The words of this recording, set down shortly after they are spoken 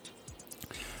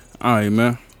All right,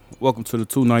 man. Welcome to the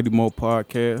 290 Mo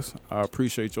podcast. I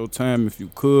appreciate your time. If you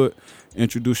could,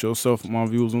 introduce yourself to my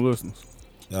viewers and listeners.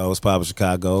 Yo, what's poppin'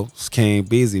 Chicago? It's King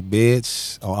Beezy,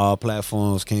 bitch. On all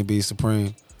platforms, King B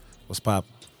Supreme. What's poppin'?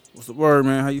 What's the word,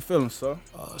 man? How you feeling, sir?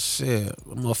 Oh shit,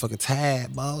 I'm motherfucking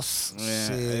tired, boss. Man,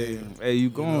 Shit, hey, you you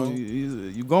going know.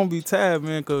 you gonna be tired,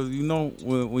 man, cause you know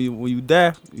when you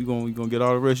die, you gonna get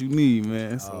all the rest you need,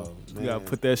 man. So Oh you gotta man,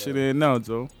 put that shit look, in now,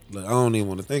 Joe. look, I don't even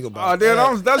want to think Oh, about damn,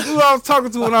 that. that's who I was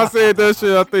talking to when I said that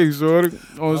shit. I think, shorty,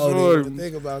 I on don't even want to shorty,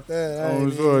 think about that. I on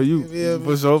ain't shorty. even, You you feel me?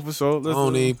 for sure. I don't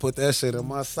Listen, even put that shit in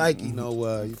my psyche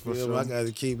nowhere. You for feel me? I sure.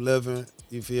 gotta keep living.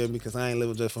 You feel me? Because I ain't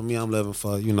living just for me. I'm living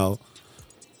for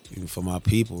even for my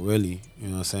people, really. You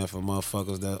know what I'm saying? For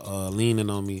motherfuckers that leaning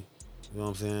on me. You know what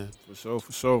I'm saying?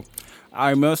 For sure. All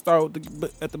right, man. Let's start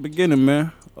with at the beginning,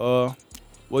 man.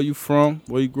 Where you from?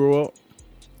 Where you grew up?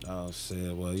 Oh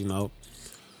shit. Well,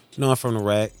 I'm from the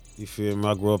rack. You feel me?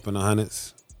 I grew up in the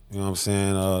hundreds. You know what I'm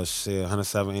saying?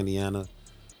 107 Indiana,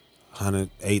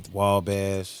 108th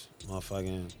Wabash,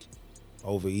 motherfucking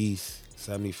over east,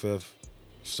 75th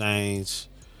Exchange,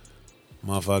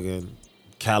 motherfucking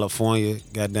California,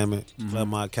 goddamn it,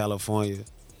 Claremont, California.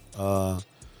 Uh,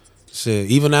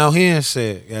 even out here,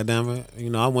 shit, goddamn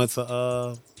it. I went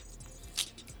to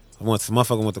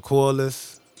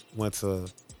Corliss, went to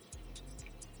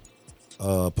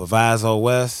Proviso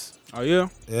West, Oh yeah, down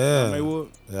yeah, Maywood.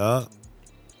 yeah.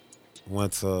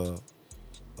 Went to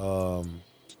um,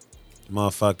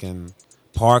 motherfucking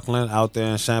Parkland out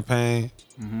there in Champaign.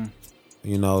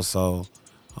 Mm-hmm. So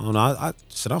I don't know.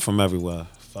 I'm from everywhere.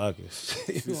 Fuck it.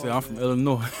 She You know said what I'm I'm from saying?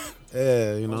 Illinois. Yeah,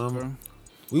 Okay,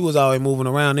 we was always moving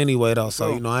around anyway though. for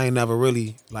So sure. I ain't never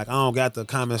really like I don't got the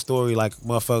common story like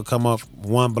motherfucker come up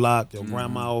one block, your Mm-hmm.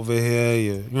 grandma over here,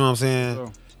 you know what I'm For saying?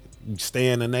 sure. You stay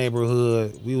in the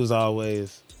neighborhood. We was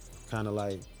always kind of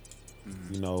like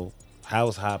Mm-hmm. you know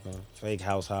house hopping, fake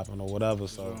house hopping or whatever.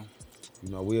 For So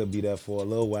sure. we'll be there for a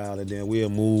little while and then we'll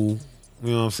move.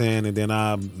 You know what I'm saying? And then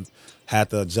I had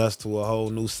to adjust to a whole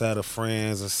new set of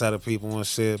friends, a set of people and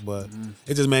shit. But Mm-hmm.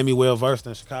 it just made me well versed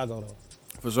in Chicago though.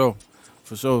 For sure.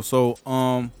 For sure. So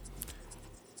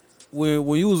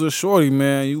when you was a shorty,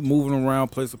 man, you moving around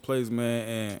place to place,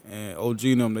 man, and OG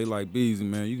and them, they like Beezy,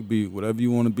 man. You could be whatever you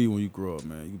want to be when you grow up,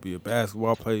 man. You could be a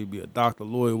basketball player, you could be a doctor,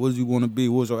 lawyer. What do you want to be?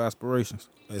 What's your aspirations?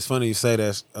 It's funny you say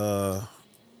that.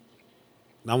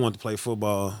 I wanted to play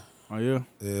football. Oh yeah.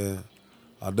 Yeah,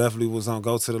 I definitely was on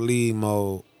go to the league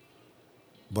mode,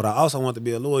 but I also want to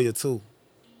be a lawyer too.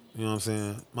 You know what I'm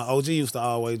saying? My OG used to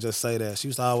always just say that. She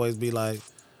used to always be like,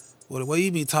 "Well, the way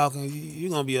you be talking, you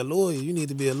gonna be a lawyer. You need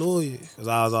to be a lawyer." Because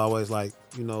I was always like,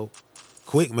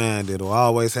 quick minded, or I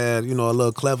always had, a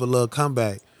little clever little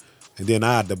comeback. And then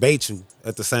I debate you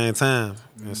at the same time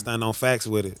and Mm-hmm. stand on facts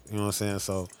with it. You know what I'm saying?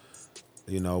 So,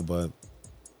 but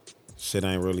shit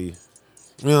ain't really,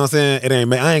 you know what I'm saying? It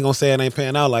ain't. I ain't gonna say it ain't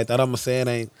panning out like that. I'm gonna say it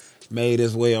ain't made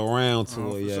its way around to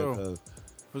it For yet, sure. cause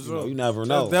For sure. you never That's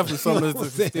know. definitely You know something what I'm that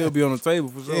can saying? still be on the table.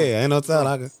 For sure. Yeah, ain't no For sure. telling.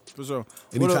 I can, For sure. What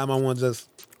up? anytime I want to just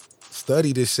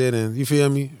study this shit and you feel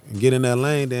me and get in that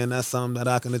lane, then that's something that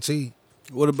I can achieve.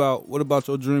 What about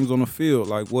your dreams on the field?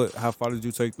 Like what? How far did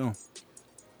you take them?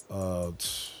 Uh,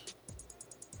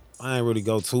 I ain't really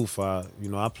go too far.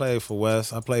 I played for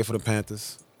West. I played for the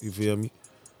Panthers. You feel me?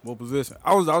 What position?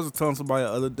 I was just telling somebody the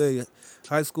other day,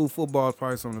 high school football is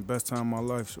probably some of the best time of my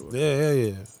life, sure. Yeah, yeah,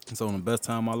 yeah. It's some of the best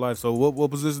time of my life. So what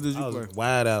position did you I was play?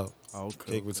 wide out, Oh,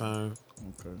 okay, kick return.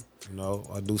 okay,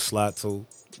 I do slot too.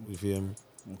 You feel me?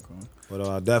 okay.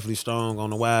 But definitely strong on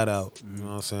the wide out. You Mm-hmm. know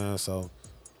what I'm saying? So,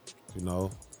 you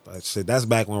know, that shit, that's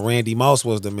back when Randy Moss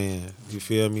was the man. You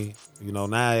feel me?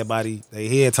 Now everybody they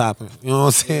head topping. You know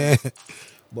what I'm Yeah. saying?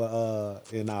 But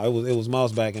it was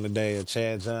Moss back in the day,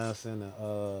 Chad Johnson,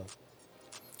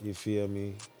 you feel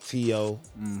me? T.O.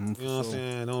 Mm-hmm. You For know what I'm sure.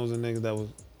 saying? Those are the niggas that was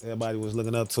everybody was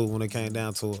looking up to when it came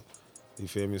down to it. You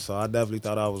feel me? So I definitely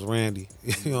thought I was Randy.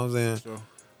 You know what I'm For saying? sure.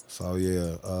 So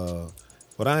yeah,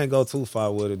 but I ain't go too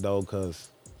far with it though, cause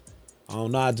I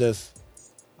don't know. I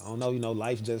don't know.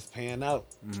 Life just pan out.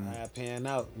 Mm-hmm. I pan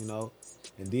out.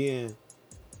 And then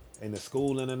in the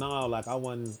schooling and all, like I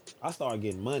wasn't. I started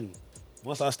getting money.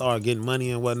 Once I started getting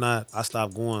money and whatnot, I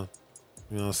stopped going.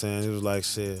 You know what I'm saying? It was like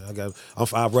shit.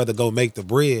 I'd rather go make the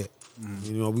bread.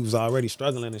 Mm-hmm. We was already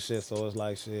struggling and shit, so it's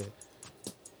like shit.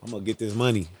 I'm gonna get this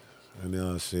money, and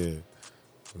then shit.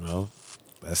 You know,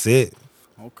 that's it.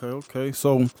 Okay.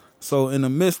 So in the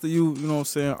midst of you know what I'm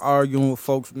saying, arguing with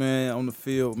folks, man, on the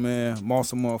field, man,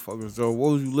 Moss and motherfuckers, Joe,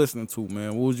 what was you listening to,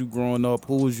 man? What was you growing up?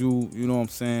 Who was you know what I'm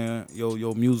saying,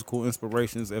 your musical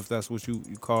inspirations, if that's what you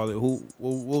call it. What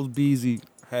was Beezy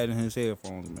had in his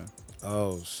headphones, man?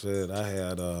 Oh shit, I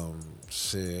had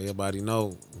shit. Everybody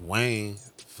know Wayne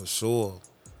for sure,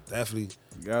 definitely.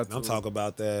 Got And I'm to. talking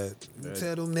about that. You That-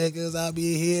 tell them niggas I'll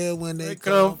be here when they They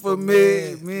come come for for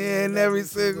me, me. me and Every every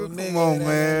single single. Come nigga on, that I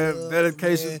man. love,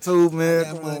 Dedication man. too, I man. got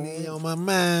Come on, money man. on my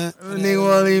mind. A And nigga they wanna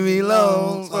won't leave leave me me alone.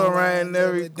 alone. So So I'm riding riding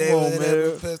every. every Come day on, with every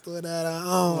man. pistol that I Come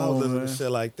own. I was on, listening to man.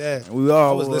 shit like that. We I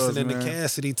all was was, listening to man.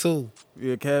 Cassidy too.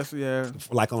 Yeah, Cassie, yeah.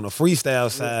 Like on the freestyle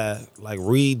side, like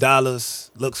read dollars,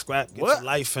 look scrap, get What? your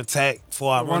life intact.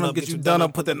 Before I run up, Get you done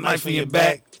up, put the knife in your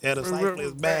back. Yeah, the cycle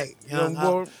is back. Young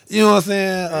boy. You know what I'm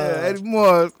saying? Yeah, Eddie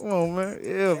Morris. Come on, man.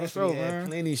 Yeah, for Actually sure, had man.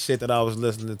 plenty shit that I was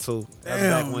listening to. That's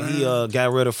back Damn, when man. he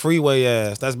got rid of Freeway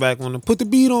ass. That's back when the put the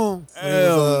beat on. When he was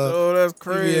Damn, Joe, that's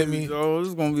you feel crazy, me? Joe. This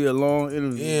is gonna be a long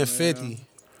interview, Yeah, man. 50.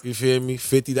 You feel me?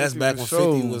 50. That's 50 back for when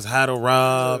 50 sure. was How to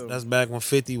Rob. Yeah. That's back when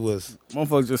 50 was.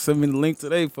 Motherfuckers just sent me the link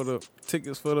today for the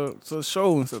tickets for the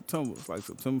show in September. It's like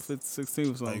September 15th,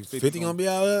 16th or something. Like 50 gonna be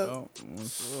out there? Yeah,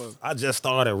 sure. I just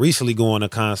started recently going to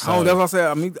concerts. Oh, that's what I said.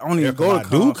 I mean, I don't even go to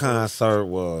do concerts. concert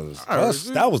was I heard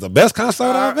you. that was the best concert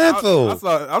I've been to.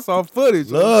 I saw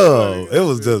footage. Love. It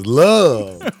was just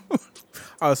love.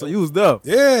 All right, so you was there.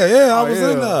 Yeah, I Oh, was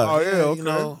yeah. in there. Oh, yeah, You okay.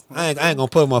 know, I ain't gonna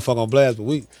put a motherfucker on blast, but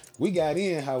we got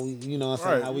in how we, you know what I'm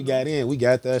saying, Right. how we got in. We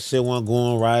got that shit wasn't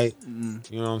going right.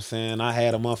 You know what I'm saying? I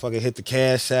had a motherfucker hit the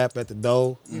cash app at the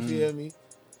door. You feel me?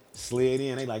 Slid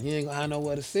in. They like, you ain't gonna have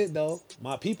nowhere to sit though.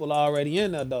 My people already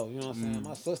in there though. You know what I'm saying?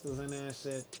 My sisters in there and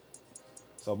shit.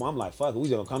 So I'm like, fuck it, we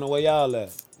just gonna come the way y'all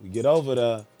at. We get over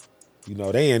there. You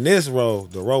know, they in this row.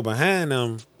 The row behind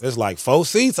them, it's like 4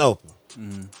 seats open.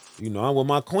 You know, I'm with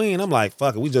my queen. I'm like,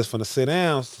 fuck it, we just finna sit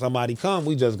down. Somebody come,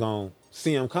 we just gonna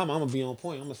see him come. I'm gonna be on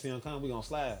point. I'm gonna see him come. We gonna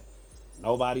slide.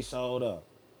 Nobody showed up.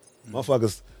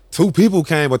 Motherfuckers, 2 people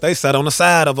came, but they sat on the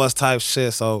side of us type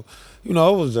shit. So, you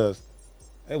know, it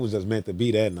was just meant to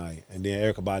be that night. And then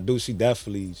Erykah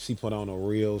Badu, she put on a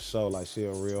real show. Like, she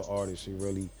a real artist. She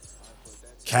really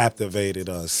captivated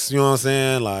us. You know what I'm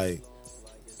saying? Like,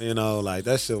 you know, like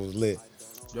that shit was lit.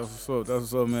 That's what's up. That's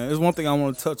what's up, man. There's one thing I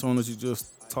want to touch on that you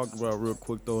just talked about real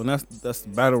quick though, and that's the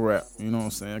battle rap. You know what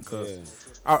I'm saying? Cause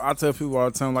I tell people all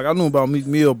the time, like I knew about Meek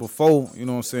Mill before. You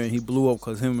know what I'm saying? He blew up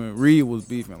because him and Reed was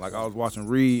beefing. Like I was watching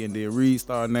Reed, and then Reed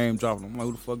started name dropping. I'm like,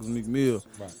 who the fuck is Meek Mill?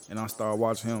 Right. And I started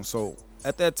watching him. So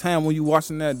at that time when you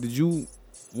watching that, did you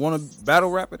want to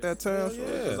battle rap at that time?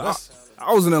 Yeah, 'Cause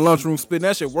I was in the lunchroom spitting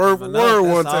that shit word for word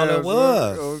one time. All it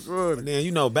was. So, And then,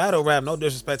 you know, battle rap, no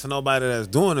disrespect to nobody that's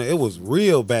doing it, it was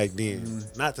real back then.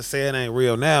 Not to say it ain't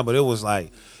real now, but it was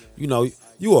like, you know,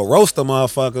 you a roast a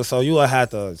motherfucker, so you will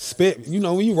have to spit. You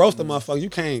know, when you roast a motherfucker, you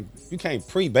can't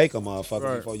pre-bake a motherfucker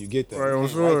Right. before you get there. Right, You I'm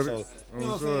can't sure. write, so, you know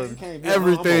what I'm saying? You can't be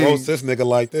Everything. I'm gonna roast this nigga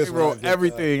like this. they when I wrote get there.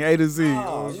 everything A to Z. Oh, you know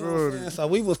what I'm saying? So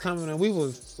we was coming and we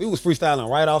was freestyling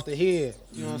right off the head.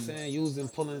 You know what I'm saying?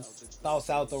 Pulling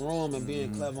thoughts out the room and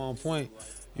being clever on point.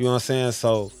 You know what I'm saying?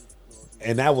 So,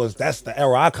 and that's the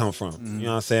era I come from. You know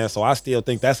what I'm saying? So I still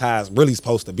think that's how it's really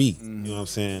supposed to be. You know what I'm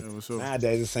saying? Yeah, for sure.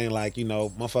 Nowadays it's saying like, you know,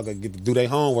 motherfucker get to do their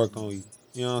homework on you.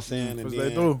 You know what I'm saying? And Because then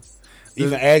they do.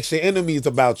 even ask your enemies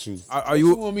about you. Are What you-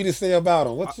 you want me to say about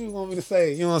them? What you want me to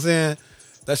say? You know what I'm saying?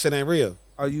 That shit ain't real.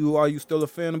 Are you still a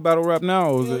fan of battle rap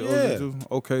now, or is Hell it? Or is it yeah.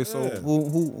 just, okay, so Yeah.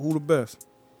 who the best?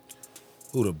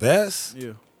 Who the best?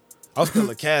 Yeah. I'm still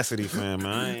a Cassidy fan, man.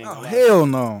 I ain't Oh gonna lie. hell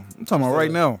no! I'm talking about right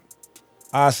now.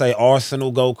 I say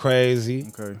Arsenal go crazy.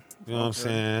 Okay. You know what I'm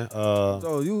saying?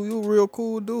 So you a real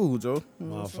cool dude, Joe. You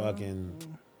know what I'm saying? Motherfucking.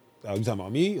 Oh, you talking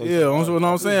about me? Or you Yeah, talking that's about- what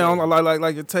I'm saying. I'm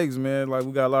like your takes, man. Like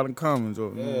we got a lot in common,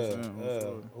 Joe. You know what I'm saying? I'm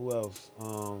sure. Who else?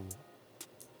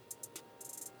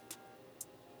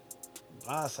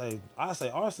 I say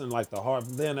Arsenal like the hard.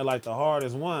 Then they're like the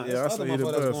hardest one. Yeah, I It's say other he the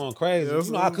motherfuckers best. going crazy. Yeah,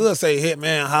 you know, I could say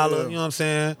Hitman, Holla. Yeah. You know what I'm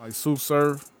saying? Like Soup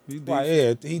Surf. He decent. Right,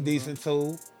 yeah, he decent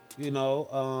too. You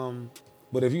know,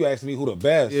 but if you ask me who the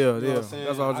best, Yeah, you know yeah. what I'm saying?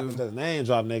 That's all I can just- just name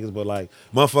drop niggas, but like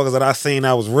motherfuckers that I seen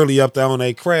that was really up there on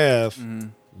their craft,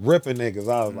 ripping niggas.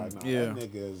 I was like, nah, Yeah. that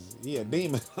nigga is he a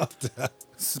demon up there.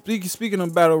 Speaking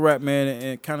of battle rap, man,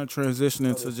 and kind of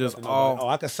transitioning to just all. Oh,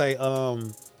 I could say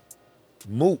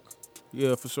Mook.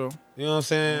 Yeah, for sure. You know what I'm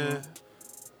saying?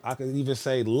 I could even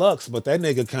say Lux, but that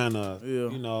nigga kind of, Yeah.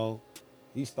 you know,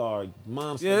 he started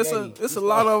mom. Yeah, it's a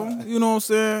lot of them. You know what I'm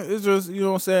saying? It's just, you know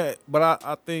what I'm saying. But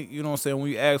I think, you know what I'm saying, when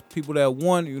you ask people that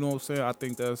won, you know what I'm saying, I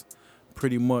think that's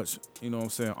pretty much, you know what I'm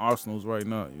saying, Arsenal's right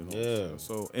now. You know what I'm Yeah. saying?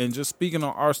 So, and just speaking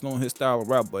on Arsenal and his style of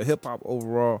rap, but hip hop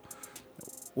overall,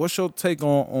 what's your take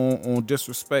on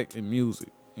disrespect in music?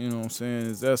 You know what I'm saying?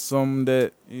 Is that something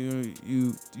that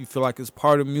you feel like it's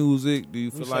part of music? Do you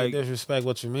You feel say like disrespect?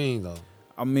 What you mean though?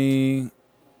 I mean,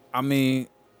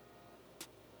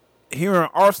 hearing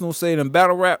Arsenal say it in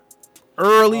battle rap,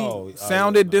 early yeah,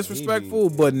 sounded no, he be, disrespectful,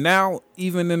 yeah. but now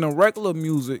even in the regular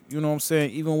music, you know what I'm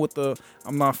saying? Even with the,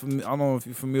 I don't know if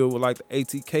you're familiar with like the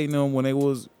ATK and them when they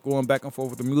was going back and forth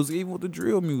with the music, even with the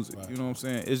drill music, Right. you know what I'm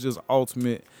saying? It's just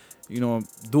ultimate, you know,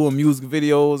 doing music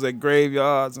videos at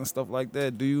graveyards and stuff like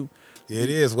that. Do you? It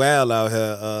is wild out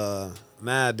here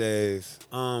nowadays.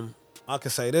 I can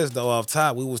say this though off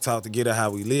top, we was taught to get it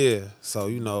how we live. So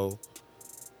if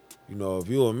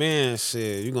you a man,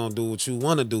 shit, you gonna do what you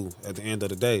wanna do at the end of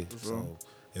the day. For sure. So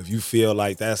if you feel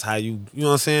like that's how you know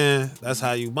what I'm saying, that's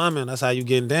how you bumming, that's how you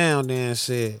getting down, then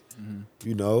shit,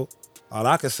 you know. All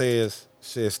I can say is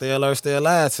shit, stay alert, stay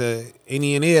alive to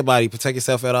any and everybody. Protect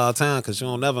yourself at all times, cause you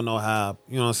don't never know how,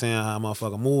 you know what I'm saying, how a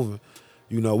motherfucker moving.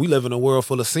 You know, we live in a world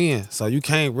full of sin. So you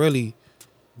can't really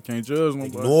You can't judge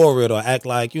nobody. ignore it or act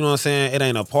like, you know what I'm saying, it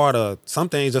ain't a part of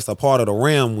something, just a part of the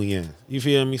realm we in. You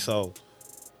feel me? So,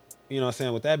 you know what I'm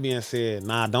saying? With that being said,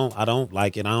 nah, I don't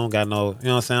like it. I don't got no, you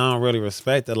know what I'm saying? I don't really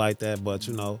respect it like that. But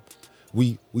you know,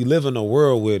 we live in a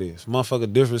world where this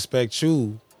motherfucker disrespect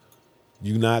you.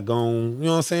 You not gon', you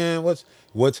know what I'm saying?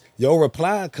 What's your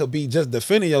reply could be just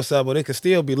defending yourself, but it could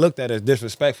still be looked at as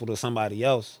disrespectful to somebody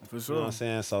else. For You know what I'm sure.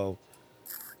 saying? So,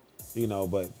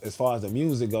 but as far as the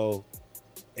music go,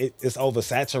 it's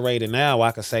oversaturated now.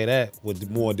 I could say that with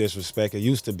more disrespect. It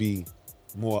used to be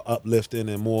more uplifting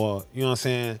and more, you know what I'm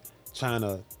saying, trying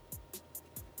to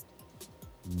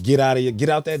get out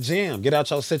that jam, get out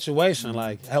your situation,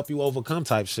 like help you overcome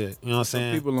type shit. You know what I'm Some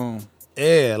saying? people on.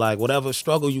 Yeah, like whatever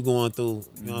struggle you going through,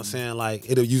 you know what I'm saying? Like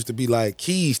it used to be like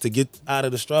keys to get out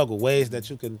of the struggle, ways that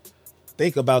you can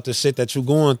think about the shit that you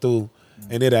going through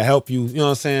and it'll help you, you know what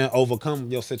I'm saying,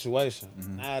 overcome your situation.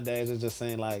 Nowadays it's just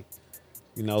saying like,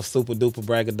 super duper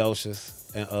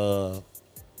braggadocious and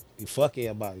you fuck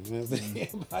everybody. You know what I'm saying?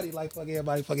 Everybody like fuck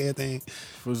everybody, fuck everything.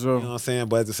 For You sure. know what I'm saying?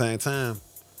 But at the same time,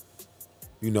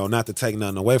 not to take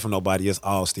nothing away from nobody, it's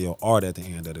all still art at the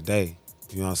end of the day.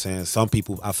 You know what I'm saying? Some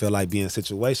people, I feel like, be in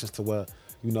situations to where,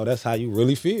 that's how you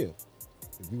really feel.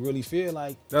 If you really feel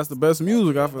like That's the best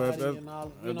music. I feel like everybody and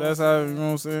all, if that's how, you know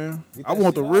what I'm saying. Get I that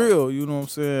want the shit out. real, you know what I'm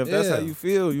saying. If that's how Yeah. you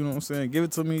feel, you know what I'm saying. Give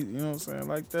it to me, you know what I'm saying,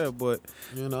 like that. But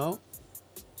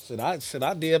should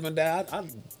I dip and die?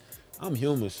 I'm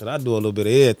human. Should I do a little bit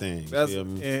of everything? You that's feel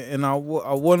me? and I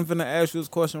wasn't finna ask you this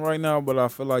question right now, but I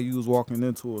feel like you was walking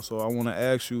into it, so I want to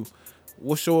ask you,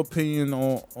 what's your opinion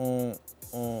on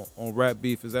rap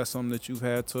beef? Is that something that you've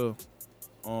had to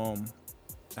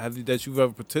that you've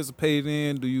ever participated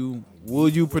in?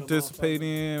 Would you With a participate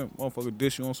motherfucker? in? Motherfucker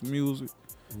dish you on some music?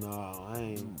 No, I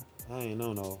ain't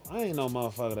no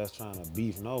motherfucker that's trying to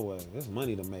beef no way. There's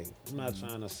money to make. I'm not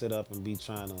trying to sit up and be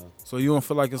trying to. So you don't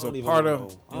feel like it's I a don't even part want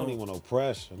of? I don't even want no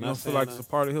pressure. You don't feel like it's a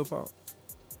part of hip hop?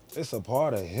 It's a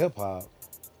part of hip hop.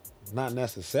 Not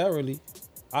necessarily.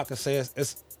 I could say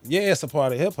it's a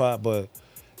part of hip hop, but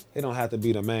it don't have to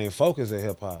be the main focus of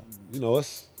hip hop.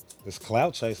 It's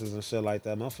clout chasers and shit like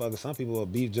that. Motherfucker, some people will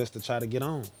beef just to try to get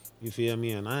on. You feel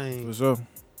me? And I For ain't sure.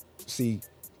 see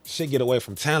shit get away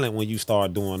from talent when you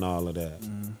start doing all of that.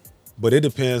 But it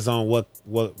depends on what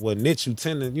niche you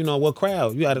tend to, what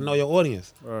crowd. You got to know your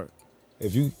audience. Right.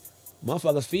 If you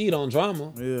motherfuckers feed on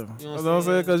drama, Yeah. you know That's what I'm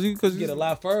saying? Because you get a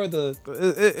lot further.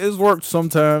 it's worked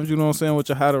sometimes, you know what I'm saying, with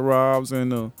your How to Robs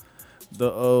and the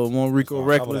one Rico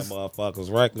Reckless. That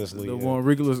motherfuckers recklessly. The one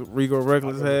Rico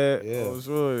Reckless had. Yeah. Oh,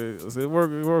 sure. It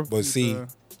worked. But see,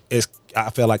 I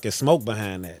feel like it's smoke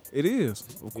behind that. It is, of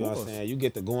You know what I'm course. saying? You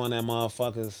get to go on that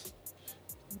motherfuckers.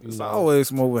 It's always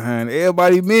smoke behind it.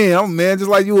 Everybody man. I'm a man just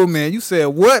like you a man. You said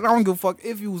what? I don't give a fuck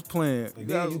if you was playing. And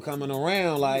then you coming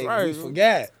around like Right. we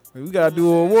forgot. We gotta do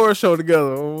a award show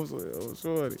together. Oh,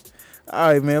 shorty.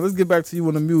 All right, man. Let's get back to you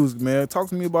in the music, man. Talk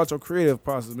to me about your creative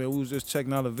process, man. We was just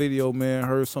checking out a video, man.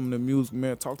 Heard some of the music,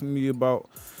 man. Talk to me about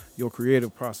your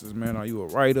creative process, man. Are you a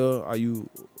writer? Are you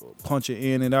punching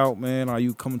in and out, man? Are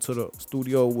you coming to the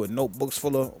studio with notebooks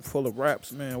full of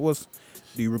raps, man?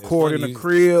 Do you record in the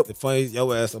crib? The funny,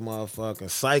 your ass a motherfucking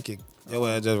psychic. Your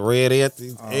ass just read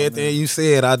everything you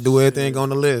said. I do everything on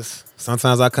the list.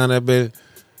 Sometimes I kind of bit,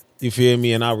 you feel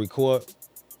me, and I record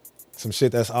some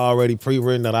shit that's already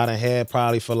pre-written that I done had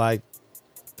probably for like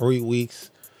 3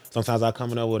 weeks. Sometimes I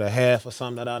coming up with a half or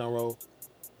something that I done wrote.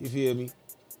 You feel me?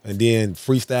 And then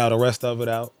freestyle the rest of it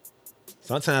out.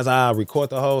 Sometimes I record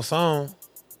the whole song,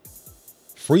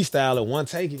 freestyle it, one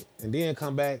take it, and then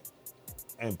come back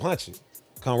and punch it.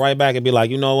 Come right back and be like,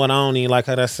 you know what, I don't even like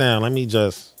how that sound. Let me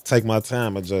just take my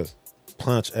time and just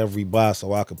punch every bar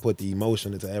so I can put the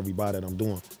emotion into every bar that I'm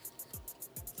doing.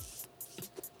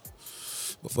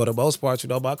 But for the most part,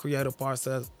 my creative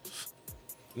process,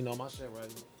 my shit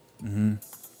right here.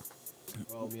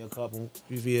 Roll me a couple,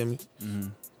 you feel me?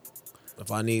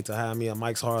 If I need to have me a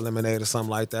Mike's Hard Lemonade or something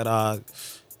like that,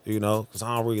 because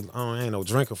I ain't no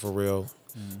drinker for real.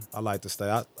 I like to stay.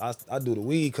 I do the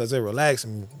weed because it relaxes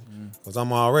me. Because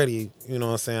I'm already, you know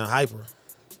what I'm saying, hyper.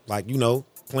 Like,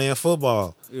 playing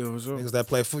football. Yeah, for sure. Niggas that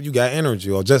play football, you got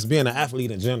energy. Or just being an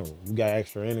athlete in general. You got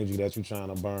extra energy that you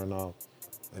trying to burn off.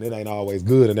 And it ain't always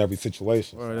good in every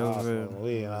situation. Right, So that's it. smoke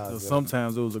weed, So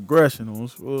sometimes it was aggression on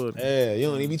the yeah, you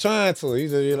don't even be trying to. You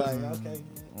just be like, okay.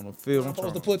 on the field. I'm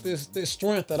supposed to put this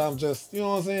strength that I'm just, you know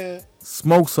what I'm saying?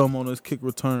 Smoke some on this kick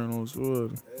return on the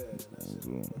wood. Yeah, that's it.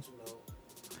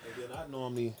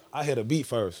 And then I hit a beat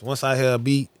first. Once I hear a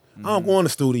beat, I don't go in the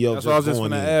studio. That's what I was just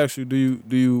gonna ask you.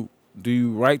 Do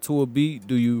you write to a beat?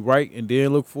 Do you write and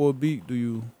then look for a beat? Do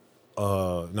you?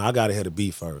 No, I gotta hit a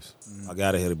beat first. I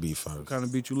gotta hit a beat first. What kind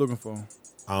of beat you looking for?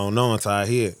 I don't know until I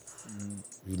hear it.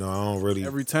 I don't really.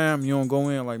 Every time you don't go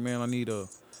in like, man, I need a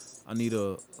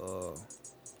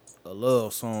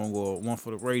love song or one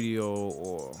for the radio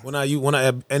or. When I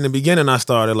in the beginning I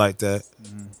started like that.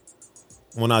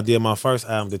 When I did my first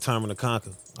album, Determined to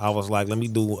Conquer, I was like, let me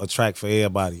do a track for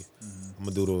everybody. I'm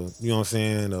gonna do you know what I'm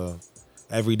saying?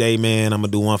 Everyday man, I'm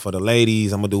gonna do one for the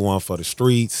ladies, I'm gonna do one for the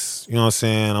streets, you know what I'm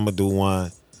saying? I'm gonna do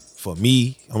one for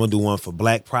me, I'm gonna do one for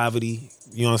black poverty,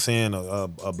 you know what I'm saying?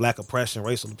 A black oppression,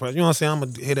 racial oppression, you know what I'm saying? I'm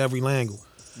gonna hit every angle.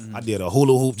 I did a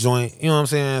hula hoop joint, you know what I'm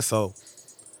saying? So,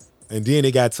 and then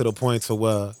it got to the point to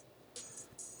where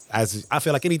as I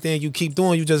feel like anything you keep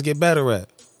doing, you just get better at.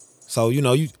 So,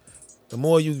 the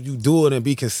more you do it and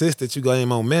be consistent, you gain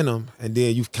momentum, and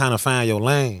then you kind of find your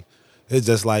lane. It's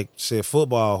just like shit,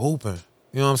 football, hooping.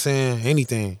 You know what I'm saying?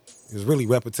 Anything. It's really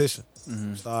repetition.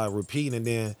 Start repeating, and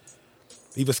then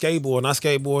even skateboarding. I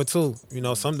skateboard too.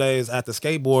 Some days after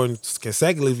skateboarding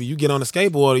consecutively, you get on the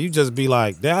skateboard, you just be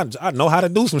like, damn, I know how to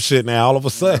do some shit now all of a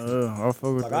sudden. I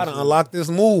fuck with Like, that I done shit. unlocked this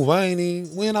move. I ain't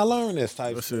even, when I learned this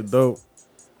type That shit. shit dope.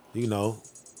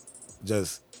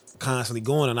 Just constantly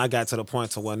going, and I got to the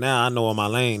point to where now I know what my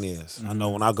lane is. I know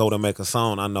when I go to make a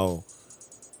song, I know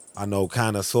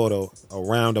kind of sort of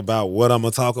around about what I'm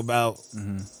gonna talk about.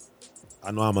 I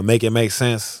know I'm gonna make it make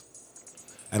sense,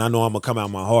 and I know I'm gonna come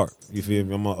out my heart. You feel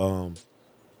me? I'm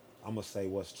gonna say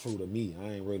what's true to me. I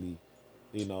ain't really,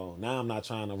 now I'm not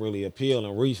trying to really appeal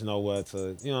and reach nowhere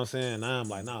to, you know what I'm saying? Now I'm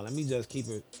like, nah, let me just keep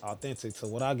it authentic to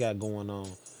what I got going on,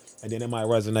 and then it might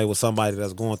resonate with somebody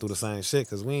that's going through the same shit,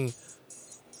 because we ain't,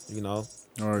 All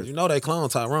right. they clone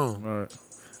Tyrone. All right.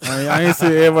 I ain't see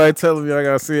everybody telling me I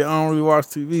gotta see it. I don't really watch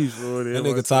TV, so That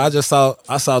nigga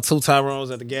I saw two Tyrones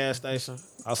at the gas station.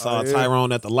 I saw a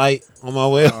Tyrone at the light on my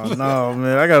way. Oh, no,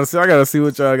 man. I gotta see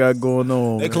what y'all got going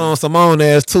on. They man. cloned Simone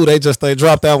ass too. They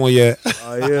dropped that one yet.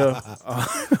 Oh yeah.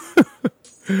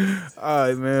 All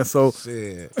right, man. So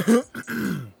Shit.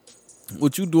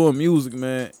 what you doing music,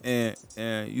 man,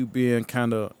 and you being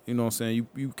kind of, you know what I'm saying,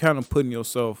 you kind of putting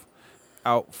yourself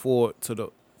out for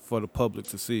the public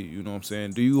to see, you know what I'm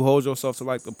saying? Do you hold yourself to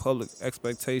like the public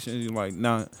expectations? You like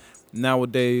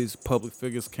nowadays public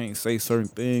figures can't say certain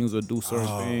things or do certain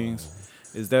things.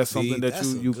 Is that something that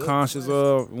you conscious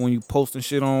of when you posting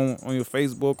shit on your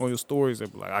Facebook, on your stories?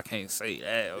 That be like, I can't say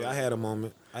that. Yeah, I had a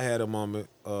moment.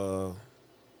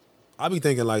 I be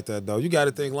thinking like that though. You got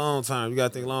to think long term. You got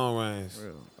to think long range.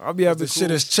 I'll be happy. This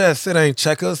shit is chess. It ain't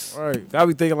checkers. Right. I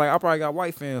be thinking like I probably got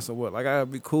white fans or what. Like I gotta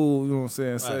be cool. You know what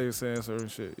I'm saying? Right. Saying certain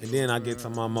shit. And then I get to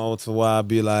my mode to where I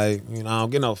be like, I don't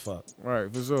get no fuck.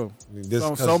 Right, for sure. This,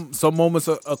 some moments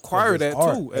acquire that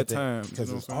too at times.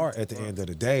 Because it's art at the end of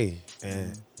the day.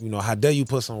 And, how dare you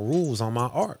put some rules on my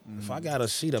art? If I got a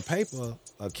sheet of paper,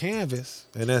 a canvas,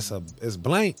 and it's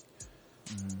blank,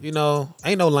 ain't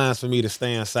no lines for me to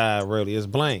stay inside, really. It's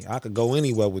blank. I could go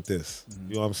anywhere with this.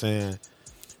 You know what I'm saying?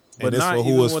 But and not for who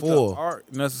even it's with for. the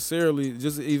art necessarily.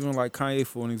 Just even like Kanye,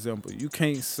 for an example, you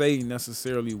can't say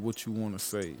necessarily what you want to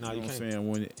say. No, you know you what can't.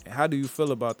 I'm saying? How do you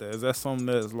feel about that? Is that something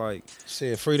that's like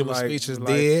Shit, freedom of speech is like,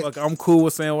 dead. Like, I'm cool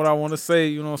with saying what I want to say.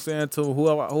 You know what I'm saying? To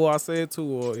who I say it to,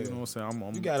 or you know what I'm saying? I'm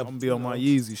gonna be on my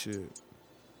Yeezy shit.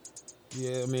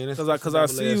 Yeah, I mean, because I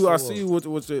see you with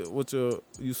your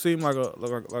you seem like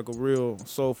a real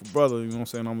soulful brother. You know what I'm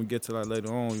saying? I'm gonna get to that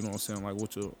later on. You know what I'm saying? Like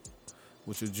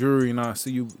with your jury, and I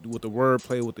see you with the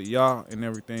wordplay with the Yah and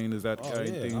everything. Does that got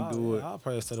anything to do with? I'll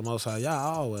praise to the Most High Yah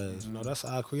always. That's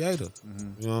our creator.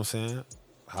 You know what I'm saying?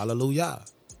 Hallelujah.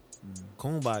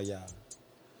 Kumbaya.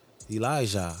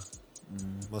 Elijah.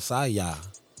 Messiah.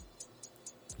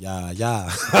 Yeah.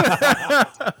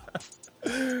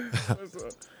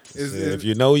 If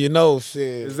you know, you know.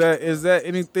 Shit. Is that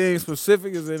anything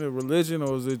specific? Is it a religion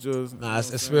or is it just? Nah,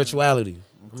 it's spirituality.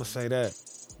 I'm gonna say that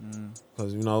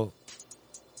because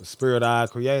the spirit of our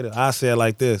creator. I say it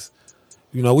like this: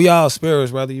 You know, we all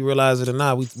spirits, whether you realize it or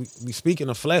not. We speak in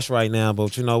the flesh right now,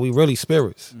 but you know, we really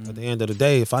spirits. At the end of the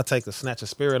day, if I take a snatch a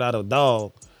spirit out of a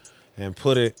dog and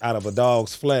put it out of a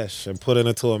dog's flesh and put it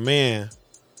into a man,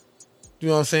 you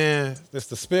know what I'm saying? It's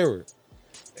the spirit.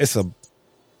 It's a,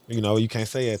 you know, you can't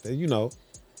say it. You know,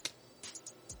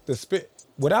 the spirit.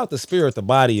 Without the spirit, the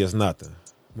body is nothing.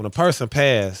 When a person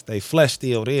passed, they flesh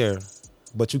still there,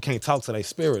 but you can't talk to their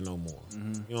spirit no more. You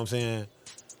know what I'm saying?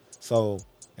 So,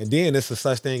 and then it's a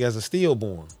such thing as a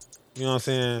stillborn. You know what I'm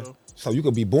saying? Sure. So you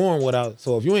could be born without.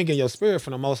 So if you ain't get your spirit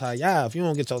from the Most High Yah, if you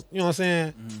don't get your, you know what I'm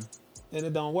saying, then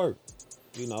it don't work.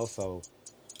 You know, so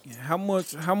How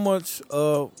much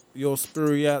of your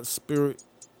spirituality.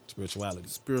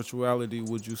 spirituality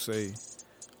would you say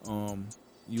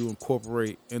you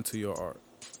incorporate into your art?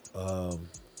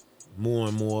 More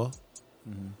and more,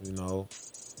 you know,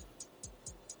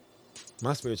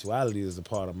 my spirituality is a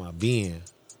part of my being.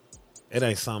 It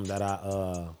ain't something that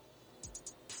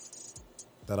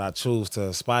I choose to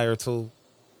aspire to.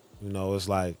 You know, it's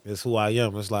like it's who I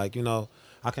am. It's like, you know,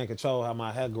 I can't control how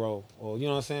my hair grow or you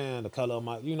know what I'm saying, the color of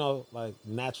my, you know, like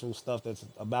natural stuff that's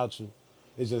about you.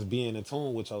 It's just being in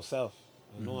tune with yourself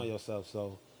and knowing yourself.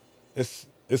 So it's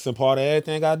a part of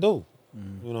everything I do.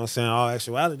 You know what I'm saying? All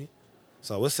actuality.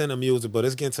 So it's in the music, but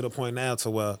it's getting to the point now to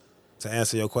where, to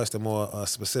answer your question more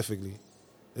specifically,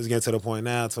 it's getting to the point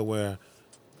now to where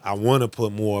I want to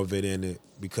put more of it in it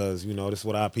because, you know, this is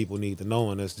what our people need to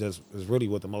know, and it's really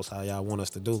what the Most High Y'all want us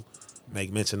to do.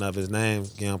 Make mention of His name,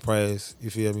 give Him praise, you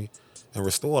feel me? And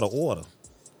restore the order.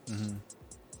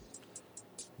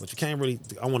 But you can't really,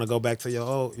 I want to go back to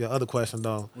your other question,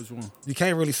 though. Which one? You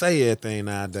can't really say everything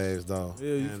nowadays, though. Yeah,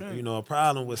 you and, can't. you know, a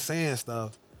problem with saying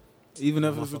stuff, Even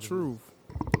if it's the motherfucker. truth.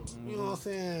 You know what I'm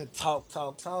saying?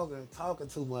 Talking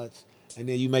too much, and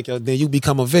then then you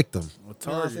become a victim. A You know what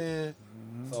I'm target. saying?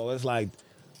 So it's like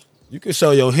you can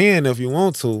show your hand if you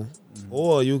want to,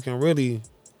 or you can really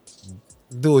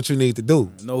do what you need to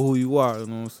do. Know who you are, you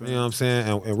know what I'm saying? You know what I'm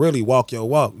saying? And really walk your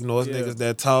walk. You know, it's Yeah. niggas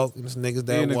that talk, and it's niggas Be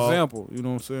that an walk. example, you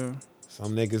know what I'm saying?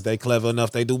 Some niggas they clever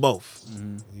enough they do both.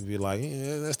 You be like,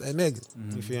 yeah, that's that nigga.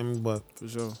 You feel me? But For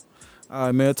sure. All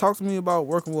right, man. Talk to me about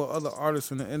working with other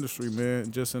artists in the industry,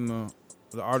 man. Just in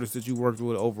the artists that you worked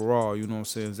with overall, you know what I'm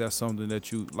saying? Is that something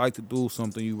that you like to do,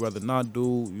 something you rather not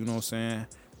do, you know what I'm saying?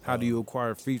 How do you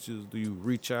acquire features? Do you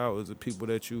reach out? Is it people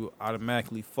that you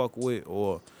automatically fuck with,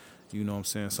 or you know what I'm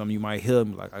saying, something you might hear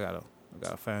and be like, I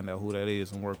gotta find out who that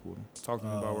is and work with them. Talk to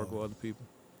me about working with other people.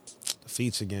 the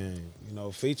feature game, you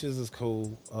know, features is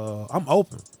cool. I'm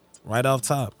open right off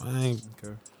top.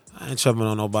 Okay. I ain't tripping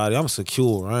on nobody. I'm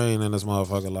secure. I ain't in this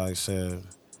motherfucker like shit.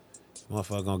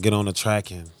 Motherfucker gonna get on the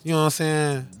track and you know what I'm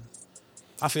saying?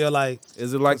 I feel like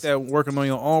Is it like that working on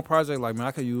your own project? Like, man,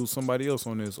 I could use somebody else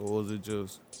on this, or is it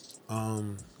just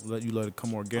let it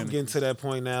come I'm organically? getting to that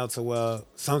point now to where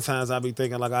sometimes I be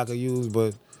thinking like I could use,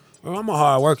 but I'm a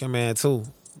hard working man too.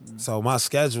 So my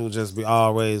schedule just be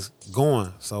always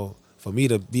going. So for me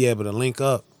to be able to link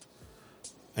up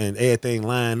and everything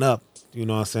line up, you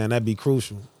know what I'm saying, that'd be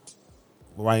crucial.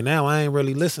 But right now I ain't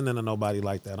really listening to nobody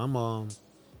like that.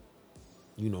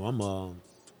 You know, I'm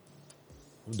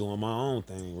doing my own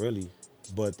thing, really.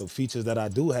 But the features that I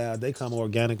do have, they come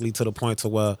organically to the point to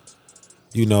where,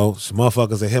 you know, some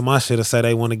motherfuckers that hear my shit and say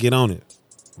they want to get on it.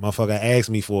 Motherfucker ask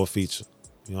me for a feature.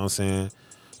 You know what I'm saying?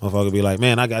 Motherfucker be like,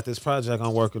 man, I got this project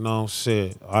I'm working on.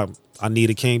 Shit, I need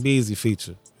a King Beezy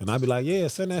feature. And I be like, yeah,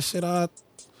 send that shit out.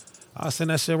 I'll send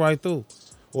that shit right through.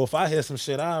 Or if I hear some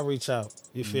shit, I'll reach out.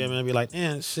 You feel me? And be like,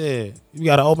 man, shit, you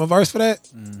got an open verse for that?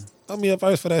 Throw me a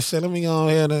verse for that shit. Let me go on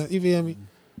here. You feel me?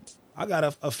 I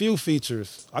got a few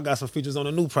features. I got some features on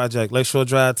a new project, Lakeshore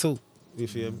Drive 2. You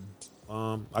feel me?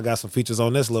 I got some features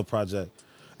on this little project.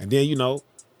 And then, you know,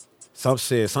 some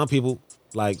people,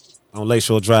 like on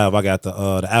Lakeshore Drive, I got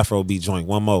the Afro beat joint,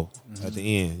 one more at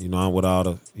the end. You know, I'm with all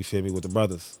the, you feel me, with the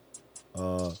brothers.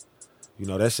 You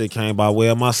know, that shit came by way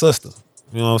of my sister.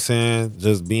 You know what I'm saying?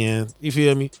 Just being, you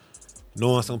feel me?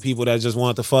 Knowing some people that just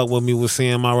wanted to fuck with me was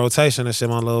seeing my rotation and shit,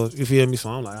 my little, you feel me? So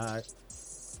I'm like, all right.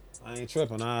 I ain't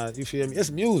tripping. You feel me?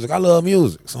 It's music. I love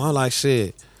music. So I'm like,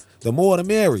 shit, the more the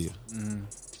merrier.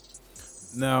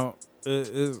 Now,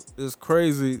 it's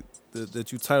crazy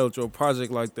that you titled your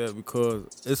project like that, because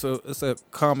it's a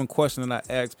common question that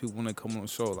I ask people when they come on the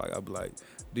show. Like, I be like,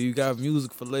 do you got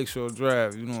music for Lakeshore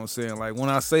Drive? You know what I'm saying? Like, when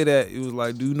I say that, it was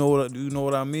like, do you know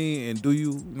what I mean? And do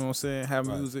you know what I'm saying, have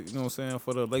music, you know what I'm saying,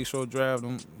 for the Lakeshore Drive,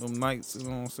 them nights, you know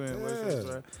what I'm saying? Lakeshore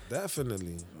Drive. Definitely.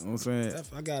 You know what I'm saying?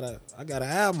 I got an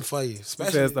album for you, It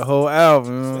especially says the whole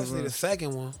album, you know what I'm especially saying? the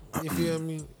second one. You feel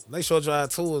me? Lakeshore Drive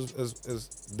 2 is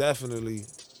definitely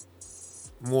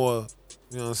more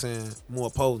you know what I'm saying, more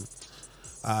potent.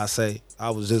 I say I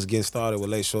was just getting started with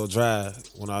Lakeshore Drive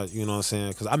when I, you know what I'm saying,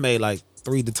 because I made like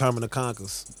 3 Determined to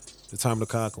Conquers. Determined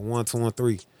to Conquer 1, 2, and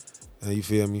 3. And you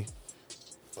feel me?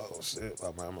 Oh shit,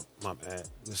 my bad.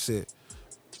 This shit.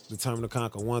 Determined to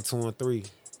Conquer 1, 2, and 3.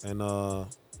 And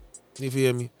you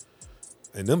feel me?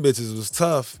 And them bitches was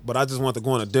tough, but I just wanted to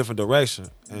go in a different direction.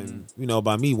 And, you know,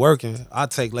 by me working, I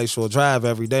take Lakeshore Drive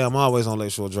every day. I'm always on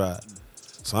Lakeshore Drive.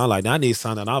 So I'm like, I need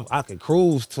something I can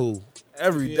cruise to.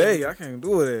 Every day, I can't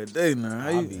do it every day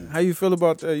now. How you feel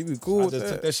about that? You be cool I with just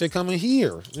that? took that shit coming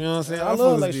here. You know what I'm saying? I Motherfuckers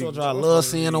love be- Lakeshore Drive. I motherfuckers love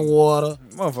seeing the be- water.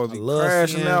 Motherfuckers be I love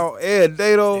crashing seeing- out every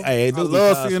day though. Hey, it I do be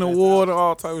love cars seeing the spent water,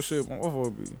 all type of shit.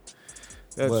 Motherfuckers be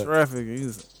that But- traffic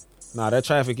is Nah, that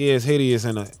traffic is hideous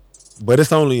but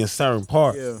it's only in certain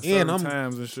parts. certain and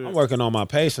times and shit. I'm working on my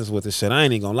patience with this shit. I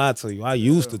ain't even gonna lie to you. I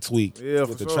used to tweak Yeah, with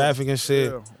for the sure. traffic and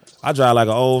shit. Yeah. I drive like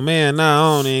an old man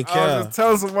now. I don't even I care. was just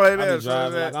telling somebody I that. be driving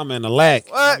so like that I'm in the lack.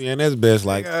 What? I be in this bitch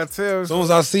like. I gotta tell As soon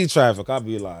as I see traffic, I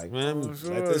be like, man, let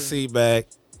sure. this seat back.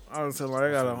 I was telling like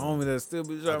I got a homie that still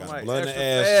be driving got like blood in extra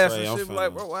the fast ashtray, and I'm shit. Be finna-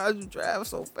 like, bro, why you drive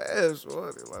so fast?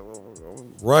 Shorty? Like, whoa.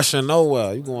 Rushing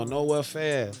nowhere. You going nowhere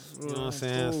fast. You know what I'm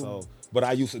saying? Cool. So, but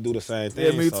I used to do the same Yeah,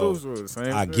 thing. me so too. Shorty.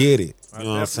 Same I shit. get it. I You know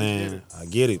what I'm definitely saying? get it. I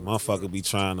get it. Motherfucker be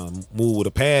trying to move with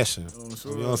a passion.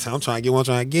 sure. You know what I'm saying? I'm trying to get what I'm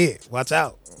trying to get. Watch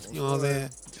out. You know what I'm saying?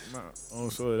 Oh,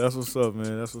 sorry. That's what's up,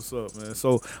 man. That's what's up, man.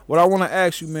 So, what I want to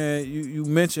ask you, man, you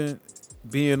mentioned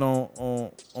being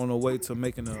on the way to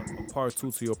making a part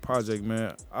 2 to your project,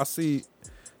 man.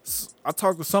 I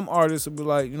talk to some artists and be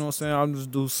like, you know what I'm saying, I'm just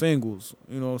do singles.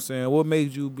 You know what I'm saying? What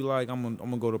made you be like, I'm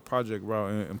gonna go the project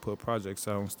route and put projects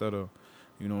out instead of,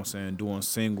 you know what I'm saying, doing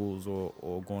singles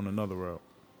or going another route?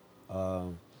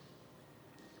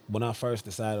 When I first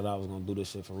decided I was gonna do this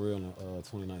shit for real in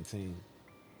 2019,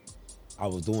 I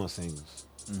was doing singles.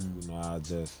 You know, I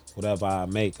just whatever I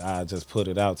make, I just put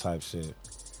it out type shit.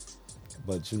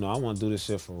 But you know, I want to do this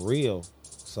shit for real.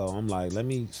 So I'm like, let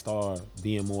me start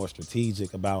being more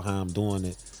strategic about how I'm doing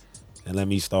it, and let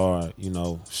me start, you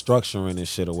know, structuring this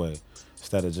shit away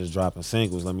instead of just dropping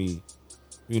singles. Let me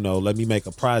make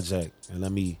a project and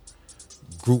let me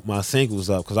group my singles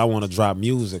up because I want to drop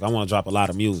music. I want to drop a lot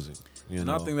of music. You And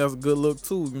know, I think that's a good look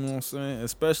too, you know what I'm saying?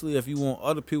 Especially if you want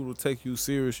other people to take you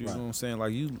serious, you know what I'm saying?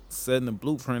 Like you setting the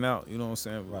blueprint out, you know what I'm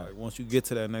saying? Right. Like once you get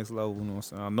to that next level, you know what I'm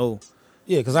saying? I know.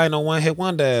 yeah, because I ain't no one hit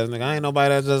wonder ass nigga. I ain't nobody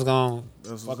that's just gonna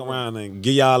That's fuck what's around and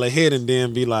give y'all a hit and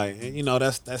then be like, hey, you know,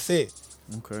 that's it.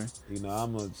 Okay. You know,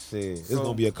 I'm gonna say it's So-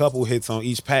 gonna be a couple hits on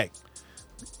each pack.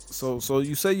 So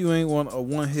you say you ain't a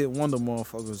one hit wonder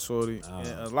motherfucker, shorty.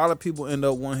 And a lot of people end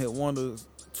up one hit wonders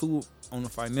too on the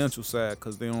financial side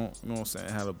because they don't, you know what I'm saying,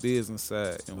 have a business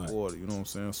side in Right. order, you know what I'm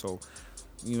saying? So,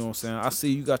 you know what I'm saying? I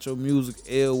see you got your music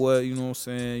everywhere, you know what I'm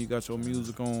saying? You got your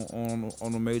music on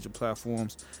the major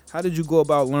platforms. How did you go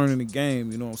about learning the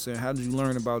game, you know what I'm saying? How did you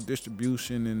learn about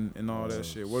distribution and all that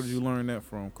shit? Where did you learn that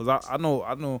from? Because I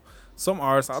know some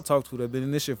artists I talk to that been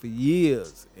in this shit for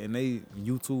years and they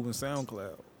YouTube and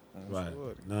SoundCloud. Right.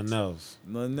 Sure. Nothing else.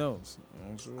 Nothing else.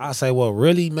 Sure. I say what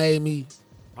really made me.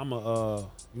 I'm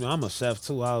a chef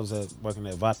too. I was working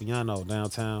at Vapiano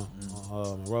downtown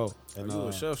on Monroe. And you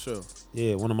a chef?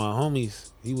 yeah, one of my homies,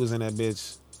 he was in that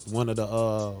bitch. One of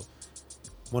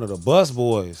the bus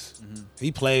boys.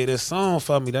 He played this song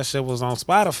for me. That shit was on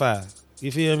Spotify.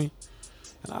 You feel me?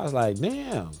 And I was like,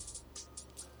 damn.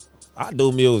 I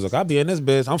do music. I be in this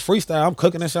bitch. I'm freestyle. I'm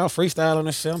cooking this shit. I'm freestyling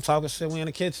this shit. I'm talking shit. We in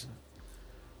the kitchen.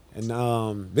 And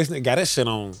this nigga got this shit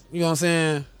on. You know what I'm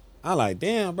saying? I like,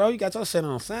 damn, bro, you got your shit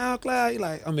on SoundCloud? He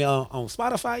like, on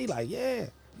Spotify? He like, yeah.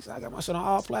 He said, I got my shit on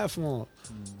all platforms.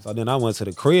 So then I went to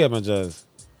the crib and just,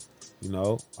 you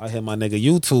know, I hit my nigga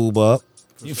YouTube up.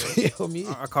 You feel me?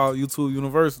 I call it YouTube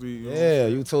University. You know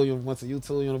Yeah, went to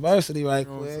YouTube University right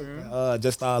You know what I'm quick.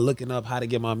 Just started looking up how to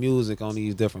get my music on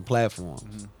these different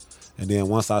platforms. And then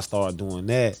once I started doing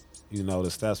that, you know,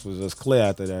 the steps was just clear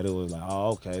after that. It was like,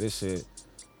 oh, okay, this shit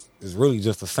is really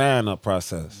just a sign-up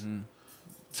process.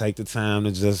 Take the time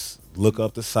to just look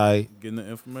up the site. Getting the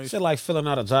information. Shit like filling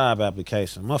out a job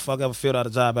application. Motherfucker ever filled out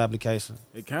a job application?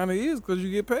 It kind of is because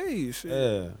you get paid. Shit.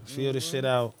 Yeah, fill the shit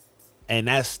out. And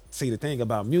see the thing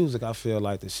about music, I feel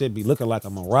like the shit be looking like a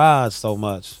mirage so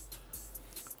much.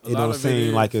 It lot don't of it seem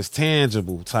is. like it's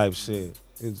tangible type shit.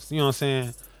 It's, you know what I'm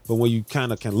saying? But when you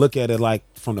kind of can look at it like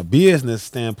from the business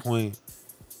standpoint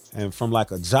and from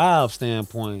like a job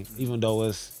standpoint, even though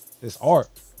it's art.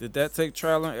 Did that take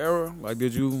trial and error? Like,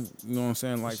 did you know what I'm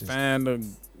saying, like find a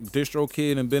distro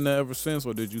kid and been there ever since,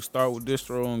 or did you start with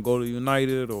distro and go to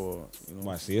United, or you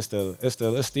know? Right, see, it's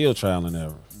still trial and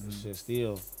error. This shit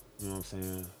still, you know what I'm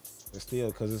saying? It's still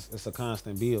because it's a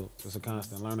constant build. It's a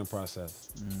constant learning process.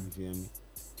 You feel me?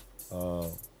 Uh,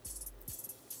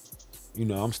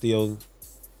 I'm still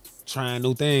trying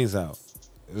new things out.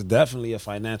 It's definitely a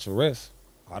financial risk.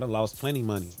 I done lost plenty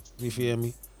money. You feel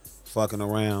me? Fucking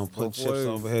around, putting Both chips ways.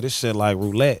 over here. This shit like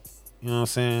roulette. You know what I'm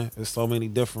saying? There's so many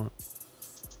different.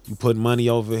 You put money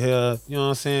over here. You know what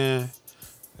I'm saying?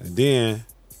 And then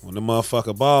when the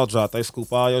motherfucker ball drop, they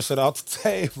scoop all your shit out the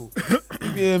table.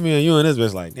 You feel me? And you and this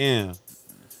bitch like, damn.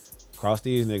 Cross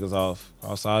these niggas off.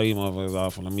 Cross all these motherfuckers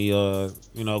off. And let me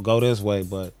go this way.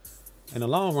 But in the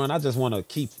long run, I just want to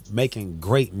keep making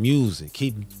great music,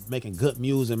 keep making good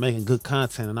music, making good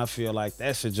content, and I feel like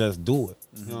that should just do it.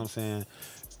 You know what I'm saying?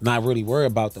 Not really worry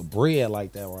about the bread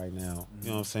like that right now. You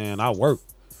know what I'm saying? I work.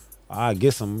 I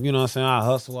get some, you know what I'm saying? I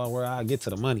hustle, I work, I get to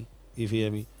the money. You feel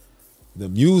me? The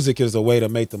music is the way to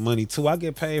make the money too. I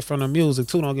get paid from the music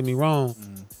too, don't get me wrong.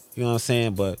 You know what I'm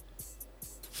saying? But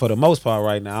for the most part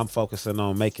right now, I'm focusing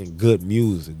on making good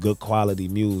music, good quality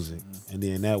music. And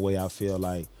then that way I feel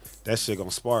like that shit gonna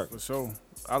spark. For sure.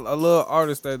 I love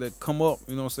artists that come up,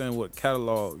 you know what I'm saying, with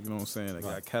catalog, you know what I'm saying, they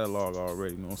got catalog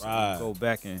already, you know what I'm saying. Right. Go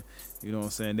back and, you know what I'm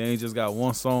saying, they ain't just got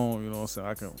one song, you know what I'm saying.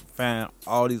 I can find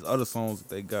all these other songs that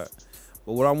they got.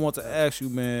 But what I want to ask you,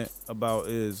 man, about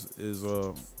is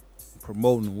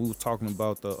promoting. We was talking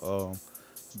about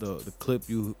the clip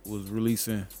you was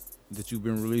releasing, that you've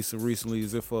been releasing recently.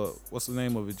 Is it for, what's the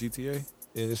name of it, GTA?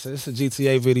 It's a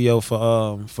GTA video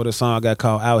for the song I got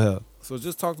called Out Here. So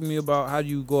just talk to me about how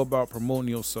you go about promoting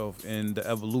yourself and the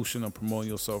evolution of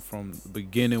promoting yourself from the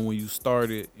beginning when you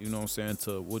started, you know what I'm saying,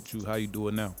 to how you do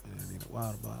it now. Man, I need a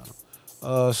water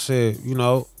bottle. Shit,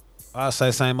 I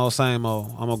say same old, same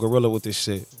old. I'm a gorilla with this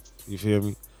shit. You feel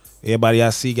me? Everybody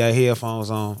I see got headphones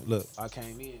on. Look, I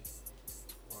came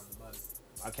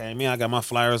in. I got my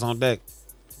flyers on deck.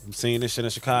 I'm seeing this shit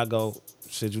in Chicago.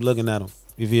 Shit, you looking at them.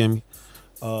 You feel me?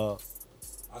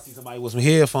 I see somebody with some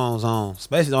headphones on.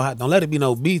 Especially don't let it be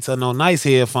no Beats or no nice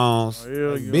headphones, Oh, yeah,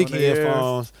 like you big on their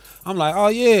headphones. I'm like, oh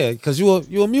yeah, cause you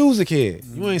a music head.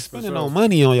 You ain't spending no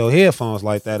money on your headphones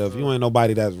like that if you ain't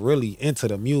nobody that's really into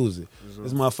the music.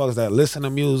 There's motherfuckers that listen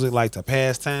to music like to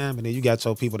pass time, and then you got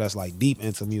your people that's like deep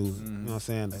into music. You know what I'm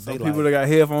saying? That Some they people that got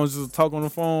headphones just talk on the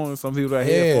phone, and some people that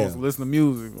headphones listen to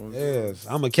music. Yes,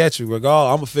 I'm gonna catch you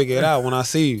regardless. I'm gonna figure it out when I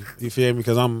see you. You feel me?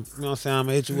 Because I'm, you know what I'm saying, I'm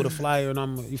gonna hit you with a flyer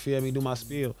and you feel me, do my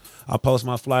spiel. I post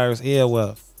my flyers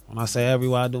everywhere. When I say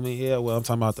everywhere, I do mean everywhere. I'm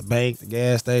talking about the bank, the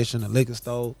gas station, the liquor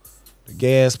store, the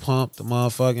gas pump, the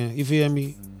motherfucking, you feel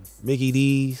me? Mickey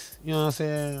D's, you know what I'm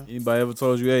saying? Anybody ever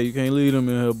told you, hey, you can't leave them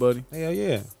in here, buddy? Hell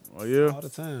yeah. Oh, yeah? All the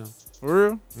time. For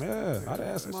real? Yeah, I'd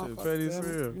ask That shit motherfuckers. petty as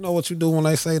hell. You know what you do when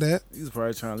they say that? He's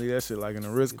probably trying to leave that shit like in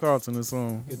a Ritz-Carlton or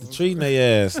something. Get the treating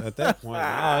their ass at that point.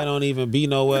 Nah, it don't even be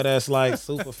nowhere that's like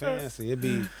super fancy. It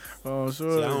be, Oh,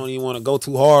 sure. see, I don't even want to go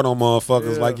too hard on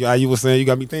motherfuckers. Yeah. Like you were saying, you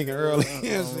got me thinking earlier.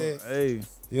 Shit. Hey.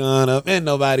 You don't offend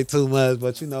nobody too much,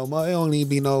 but it don't even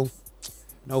be no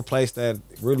place that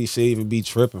really should even be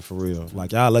tripping for real.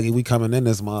 Like y'all lucky we coming in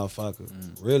this motherfucker.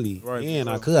 Really. Right, And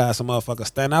for I sure. could have some motherfucker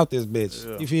stand out this bitch.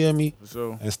 Yeah. You feel me? For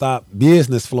sure. And stop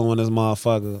business flowing this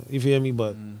motherfucker. You feel me?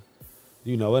 But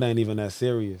it ain't even that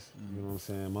serious. You know what I'm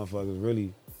saying? Motherfuckers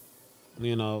really,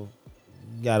 you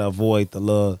gotta avoid the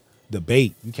little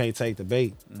debate. You can't take the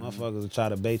bait. Motherfuckers will try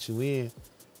to bait you in.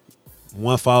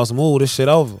 One false move, this shit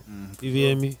over. You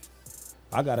feel me?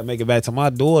 I gotta make it back to my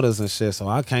daughters and shit, so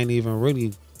I can't even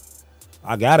really.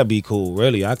 I gotta be cool,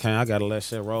 really. I gotta let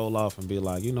shit roll off and be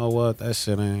like, you know what? That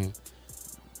shit ain't.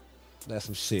 That's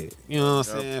some shit. You know what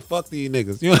I'm saying? Fuck these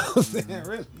niggas. You know what I'm saying?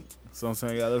 Really?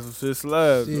 Sometimes you gotta let some shit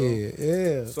slide, bro.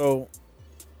 Yeah. So,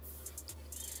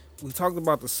 we talked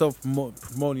about the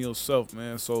promoting yourself,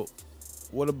 man. So,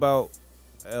 what about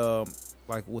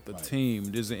like with the team?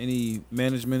 Is there any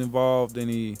management involved?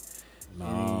 Any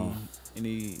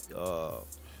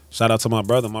Shout out to my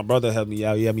brother. My brother helped me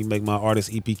out. He helped me make my artist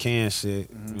EP Can shit.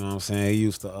 You know what I'm saying? He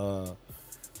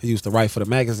used to write for the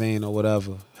magazine or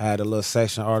whatever. Had a little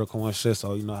section article and shit,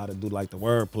 so you know how to do like the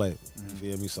wordplay. You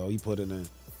feel me? So he put it in.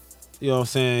 You know what I'm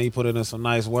saying? He put it in some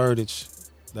nice wordage.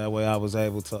 That way I was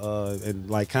able to and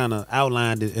like kind of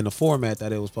outlined it in the format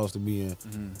that it was supposed to be in.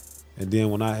 And then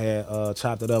when I had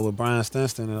chopped it up with Brian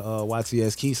Stenston and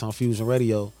YTS Keys on Fusion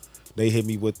Radio, they hit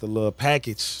me with the little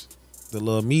package, the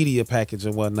little media package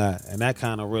and whatnot. And that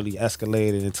kind of really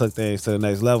escalated and took things to the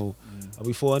next level.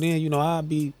 Before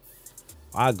then,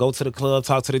 I'd go to the club,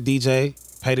 talk to the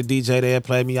DJ, pay the DJ there,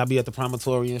 play me. I'd be at the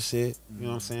promontory and shit. You know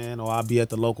what I'm saying? Or I'd be at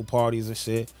the local parties and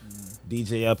shit.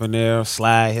 DJ up in there,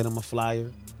 slide, hit him a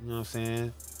flyer. You know what I'm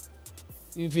saying?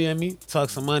 You feel me? Tuck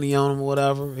some money on him or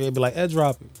whatever. He'd be like,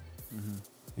 drop it.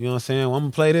 You know what I'm saying? Well, I'm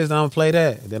gonna play this, then I'm gonna play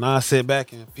that. Then I sit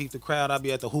back and peep the crowd. I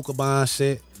be at the hookah bar and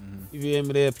shit. You feel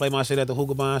me? There, play my shit at the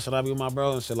hookah bar and shit. I be with my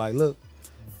bro and shit. Like, look,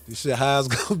 this shit how it's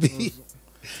gonna be.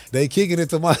 They kicking it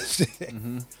to my shit.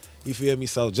 You feel me?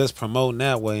 So just promoting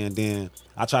that way, and then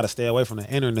I try to stay away from the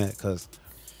internet because,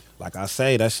 like I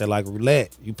say, that shit like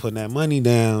roulette. You putting that money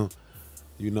down,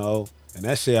 you know, and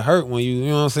that shit hurt when you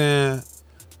know what I'm saying?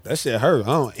 That shit hurt.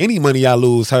 Any money I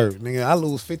lose hurt. Nigga, I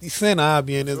lose 50 cent, I'll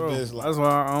be in this Bro, bitch. Like, that's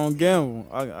why I don't gamble.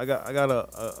 I got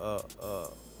the,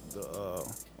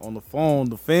 on the phone,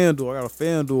 the FanDuel. I got a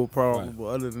FanDuel problem, Right. but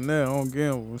other than that, I don't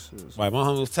gamble. Shit. right, my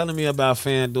homie was telling me about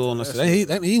FanDuel and That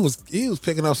shit. He was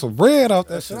picking up some bread off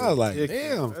that shit. I was like, addictive.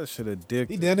 damn. That shit addictive.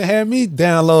 He didn't have me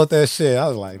download that shit. I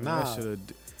was like, nah. That shit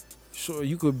sure,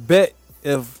 you could bet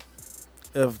if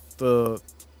the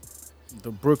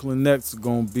Brooklyn Nets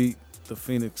gonna beat the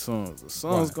Phoenix Suns. The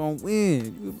Suns Right. gonna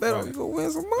win. You bet Right. you gonna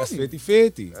win some money. That's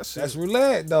 50-50. That shit- That's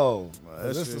roulette though. that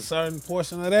There's a shit- certain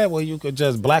portion of that where you could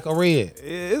just black or red.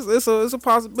 It's a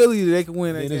possibility that they can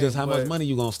win that Then game. it's just how much but money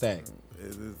you gonna stack.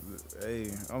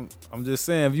 Hey, I'm just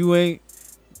saying if you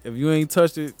ain't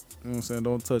touched it, you know what I'm saying,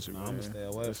 don't touch it, No, man. I'm gonna stay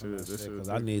away That from that shit- shit because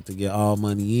that I shit- need to get all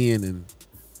money in and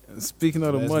And speaking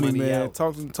of the Less money, money man, out.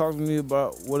 talk to me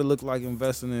about what it looked like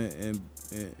investing in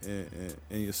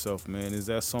yourself, man. Is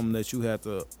that something that you had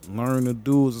to learn to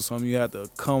do? Is it something you had to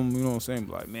come, you know what I'm saying?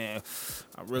 Like, man,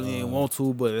 I really ain't want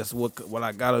to, but that's what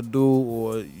I gotta do.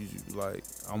 Or you like,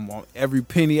 I'm on every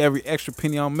extra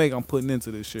penny I make, I'm putting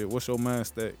into this shit. What's your mind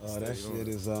state? that shit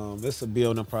is it's a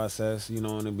building process. You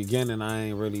know, in the beginning I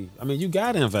ain't really you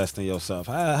gotta invest in yourself.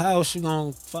 How else you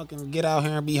gonna fucking get out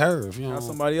here and be heard if you How don't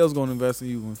somebody else gonna invest in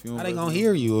you if you don't? how they invest gonna in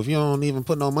hear you if you don't even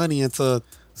put no money into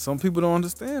Some people don't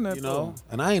understand that, you know?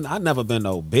 though. And I never been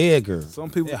no beggar. Some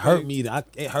people it hurt think- me.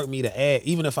 It hurt me to ask.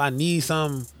 Even if I need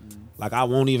something, like I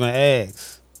won't even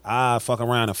ask. I fuck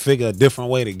around and figure a different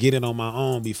way to get it on my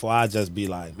own before I just be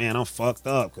like, man, I'm fucked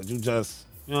up because you just,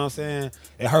 you know what I'm saying?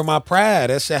 It hurt my pride.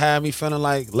 That shit had me feeling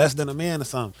like less than a man or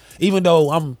something. Even though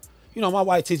my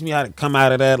wife teach me how to come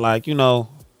out of that. Like, nigga,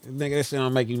 that shit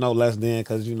don't make you no less than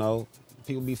because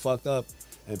people be fucked up.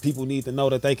 And people need to know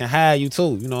that they can hire you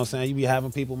too. You know what I'm saying? You be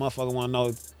having people, motherfucker want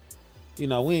to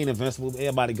know, we ain't invincible.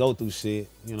 Everybody go through shit.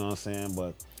 You know what I'm saying?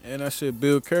 But And that shit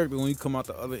build character when you come out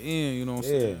the other end, you know what I'm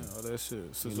saying? Yeah. All that shit. you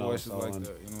know, Situations so, like and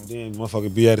that, you know. then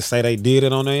motherfucker be able to say they did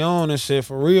it on their own and shit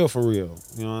for real, for real.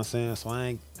 You know what I'm saying? So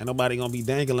ain't nobody gonna be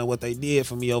dangling what they did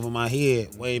for me over my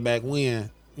head way back when.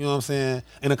 You know what I'm saying?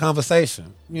 In a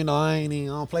conversation. I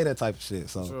don't play that type of shit.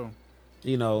 So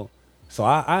Sure. So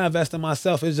I invest in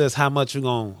myself. It's just how much you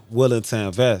gonna willing to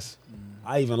invest.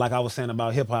 I even, like I was saying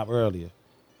about hip hop earlier,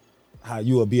 how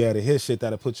you will be able to hit shit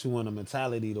that'll put you in a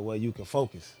mentality the way you can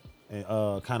focus and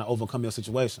kind of overcome your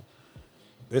situation.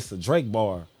 It's a Drake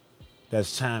bar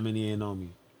that's chiming in on me.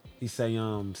 He say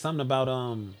something about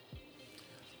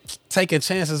taking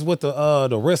chances with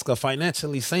the risk of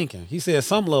financially sinking. He said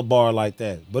some little bar like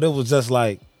that, but it was just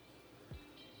like,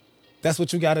 that's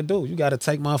what you got to do. You got to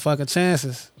take motherfucking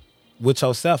chances with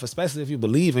yourself, especially if you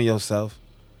believe in yourself.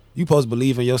 You supposed to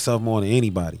believe in yourself more than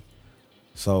anybody.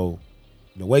 So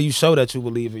the way you show that you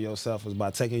believe in yourself is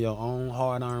by taking your own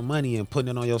hard-earned money and putting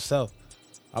it on yourself.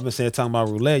 I've been talking about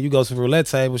roulette. You go to the roulette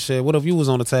table, shit. What if you was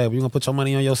on the table? You gonna put your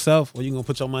money on yourself, or you gonna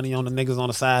put your money on the niggas on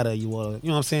the side of you, or you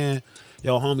know what I'm saying?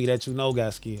 Your homie that you know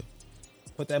got skill.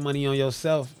 Put that money on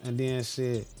yourself, and then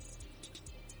shit.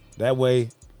 That way,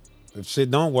 if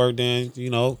shit don't work, then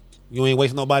you ain't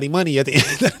wasting nobody money at the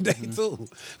end of the day too,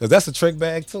 because that's a trick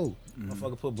bag too.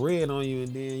 Motherfucker put bread on you,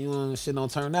 and then shit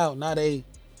don't turn out. Now they.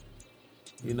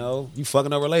 You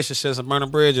fucking up relationships and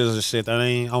burning bridges and shit. That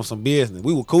ain't on some business.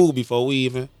 We were cool before we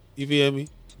even, you feel me?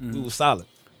 We was solid.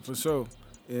 For sure.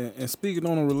 And speaking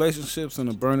on the relationships and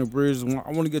the burning bridges, I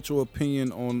want to get your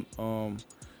opinion on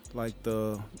like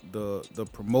the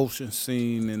promotion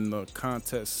scene and the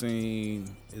contest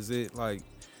scene. Is it like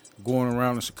going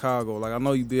around in Chicago? Like, I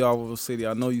know you be all over the city.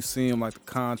 I know you see them like the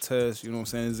contest. You know what I'm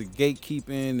saying? Is it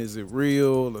gatekeeping? Is it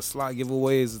real? The slot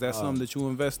giveaways? Is that something that you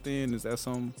invest in? Is that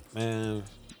something? Man,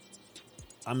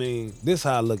 this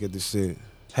how I look at this shit.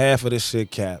 Half of this shit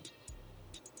cap.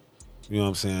 You know what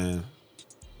I'm saying?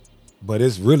 But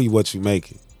it's really what you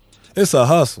make it. It's a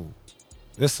hustle.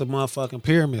 It's a motherfucking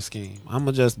pyramid scheme. I'm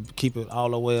going to just keep it all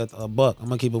the way at a buck. I'm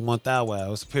going to keep it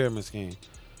 1,000. It's a pyramid scheme.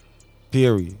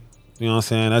 Period. You know what I'm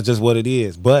saying? That's just what it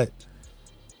is. But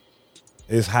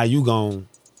it's how you gon'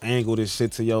 angle this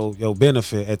shit to your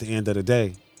benefit at the end of the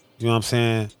day. You know what I'm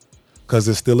saying? Because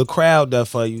there's still a crowd there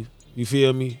for you. You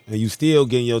feel me? And you still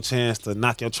getting your chance to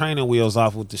knock your training wheels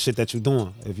off with the shit that you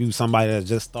doing. If you somebody that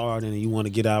just started and you want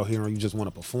to get out here and you just want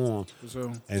to perform For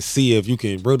sure. and see if you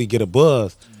can really get a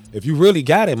buzz. If you really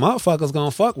got it, motherfuckers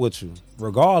gonna fuck with you.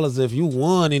 Regardless if you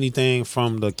won anything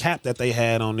from the cap that they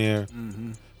had on there.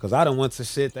 Cause I done went to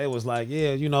shit, they was like,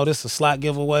 yeah, this is a slot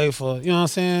giveaway for, you know what I'm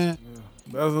saying?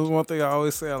 That's one thing I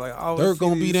always say. Like, I always Dirt see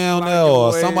gonna be these down slot there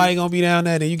or giveaways. somebody gonna be down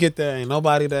there, then you get there, ain't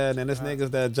nobody there, and then there's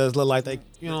niggas that just look like they,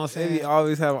 you know what I'm They be saying?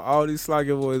 always having all these slot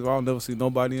giveaways, but I don't never see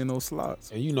nobody in those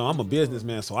slots. And I'm a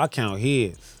businessman, so I count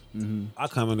heads. I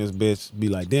come in this bitch, be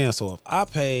like, damn, so if I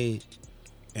paid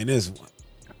and this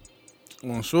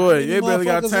Well, sure, many you barely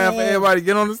got motherfuckers time for in? everybody to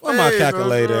get on the stage. Where my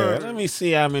calculator at? Let me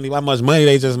see how much money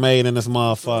they just made in this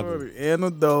motherfucker. And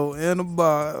the dough, and the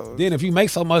bar. Then if you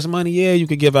make so much money, yeah, you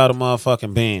could give out a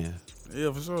motherfucking band.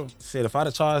 Yeah, for sure. Shit, if I'd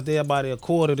have charged everybody a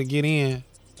quarter to get in,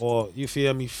 or you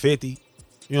feel me, 50, you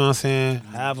know what I'm saying,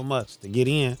 however much to get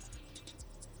in,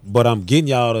 but I'm getting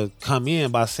y'all to come in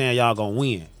by saying y'all gonna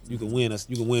win. You can win a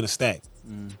stack.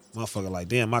 Motherfucker like,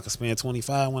 damn, I could spend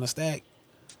 25 on a stack.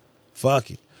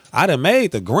 Fuck it. I done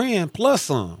made the grand plus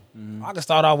some. I could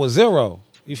start out with 0.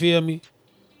 You feel me?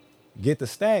 Get the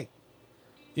stack.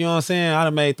 You know what I'm saying? I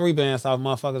done made 3 bands off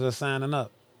motherfuckers just signing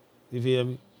up. You feel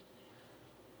me?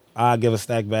 I'll give a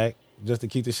stack back just to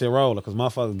keep the shit rolling because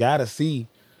motherfuckers gotta see.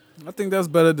 I think that's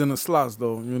better than the slots,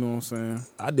 though. You know what I'm saying?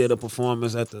 I did a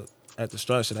performance at the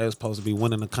structure. They was supposed to be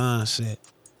winning the con shit.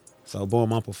 So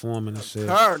boom, I'm performing and shit.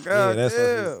 God that's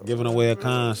damn. giving away a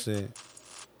con shit.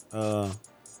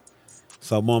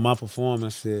 So boom, my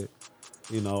performance shit.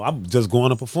 I'm just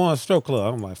going to perform strip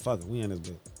club. I'm like, fuck it, we in this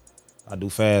bitch. I do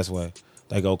fast way.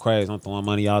 They go crazy. I'm throwing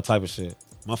money, all type of shit.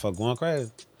 Motherfucker going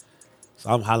crazy.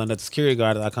 So I'm hollering at the security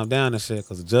guard as I come down and shit,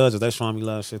 because the judges, they showing me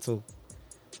love and shit too.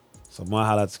 So when I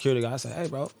holler at the security guard, I say, hey,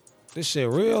 bro, this shit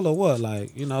real or what?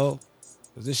 Like,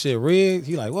 is this shit rigged?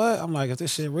 He like, what? I'm like, is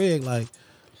this shit rigged? Like,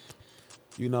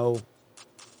 do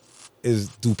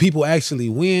people actually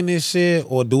win this shit,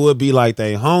 or do it be like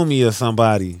they homie or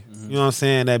somebody? You know what I'm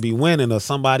saying? That be winning, or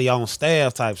somebody on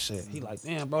staff type shit. He like,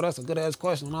 damn, bro, that's a good ass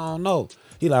question. I don't know.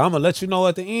 He like, I'm gonna let you know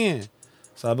at the end.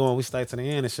 So boom, we stay to the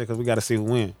end and shit because we gotta see who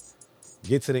win.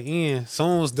 Get to the end.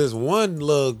 Soon as this one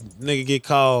little nigga get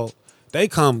called, they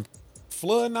come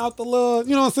flooding out the little,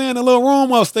 you know what I'm saying, the little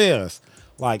room upstairs.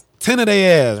 Like 10 of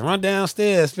their ass, run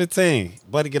downstairs, 15.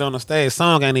 Buddy get on the stage,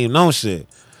 song ain't even know shit.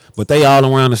 But they all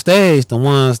around the stage, the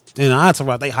ones in the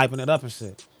entourage, they hyping it up and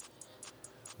shit.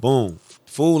 Boom.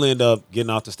 Fool end up getting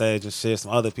off the stage and shit.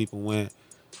 Some other people went.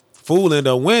 Fool end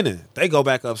up winning. They go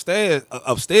back upstairs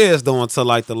doing to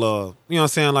like the little, you know what I'm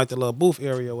saying, like the little booth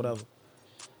area or whatever.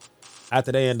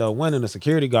 After they end up winning, the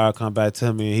security guard come back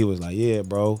to me and he was like, yeah,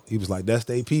 bro. He was like, that's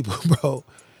they people, bro.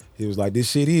 He was like, this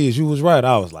shit is. You was right.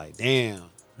 I was like, damn.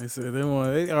 They said they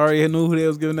already knew who they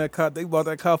was giving that car. They bought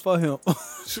that car for him.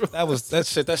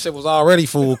 That shit was already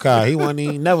fool car. He wasn't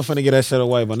even never finna get that shit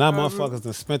away. But now motherfuckers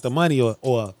done spent the money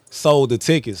or sold the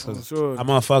tickets. Cause sure. our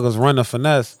motherfuckers run the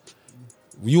finesse.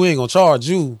 You ain't gonna charge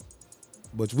you,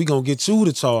 but we gonna get you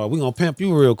to charge. We gonna pimp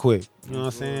you real quick. You know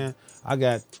what I'm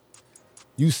saying?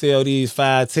 You sell these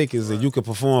 5 tickets and you can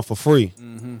perform for free.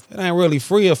 It ain't really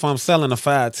free if I'm selling the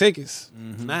 5 tickets.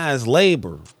 Now it's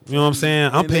labor. You know what I'm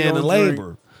saying? I'm paying the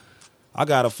labor. I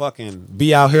gotta fucking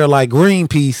be out here like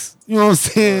Greenpeace. You know what I'm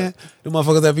saying? The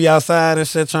motherfuckers that be outside and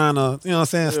shit trying to, you know what I'm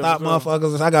saying, stop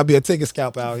motherfuckers. I gotta be a ticket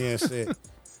scalp out here and shit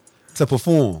to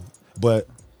perform. But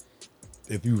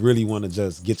if you really want to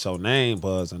just get your name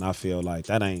buzzing, I feel like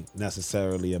that ain't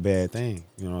necessarily a bad thing.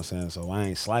 You know what I'm saying? So I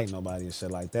ain't slighting nobody and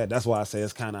shit like that. That's why I say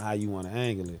it's kind of how you want to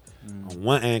angle it. On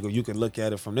one angle, you can look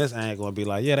at it from this angle and be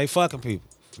like, yeah, they fucking people.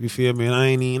 You feel me? And I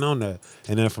ain't even on that.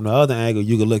 And then from the other angle,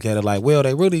 you can look at it like, well,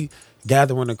 they really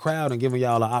gathering the crowd and giving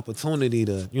y'all an opportunity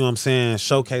to, you know what I'm saying,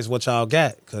 showcase what y'all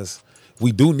got. Because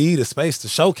we do need a space to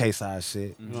showcase our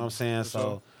shit. You know what I'm saying?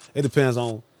 So it depends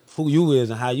on who you is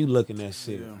and how you looking at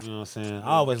shit. You know what I'm saying?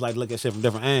 I always like to look at shit from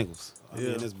different angles.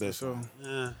 This bitch. Sure.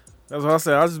 Yeah. That's what I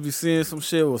said. I just be seeing some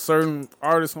shit with certain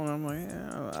artists on it. I'm like,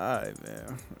 yeah, all right,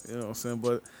 man. You know what I'm saying?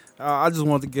 But I just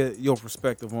wanted to get your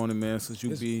perspective on it, man, since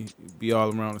you be all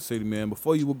around the city, man.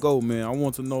 Before you would go, man, I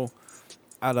want to know,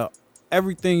 out of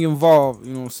everything involved,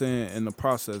 you know what I'm saying, in the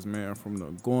process, man, from the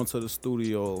going to the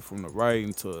studio, from the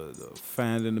writing to the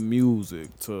finding the music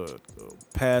to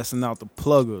passing out the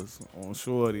pluggers on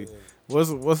Shorty.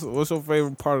 What's your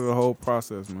favorite part of the whole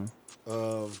process, man?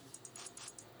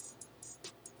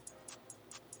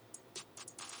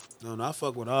 No, I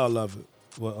fuck with all of it.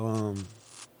 But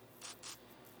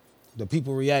the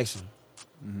people reaction.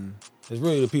 It's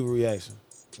really the people reaction.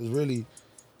 It's really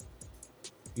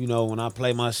you know, when I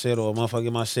play my shit or a motherfucker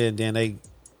get my shit, and then they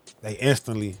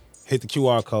instantly hit the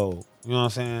QR code. You know what I'm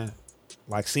saying?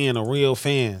 Like seeing the real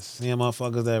fans, seeing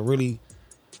motherfuckers that really.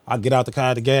 I get out the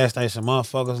car at the gas station,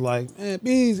 motherfuckers like, man,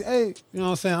 Beezy, hey, you know what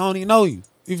I'm saying? I don't even know you.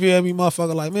 You feel me,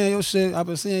 motherfucker? Like, man, your shit, I've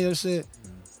been seeing your shit.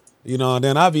 You know, and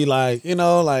then I be like, you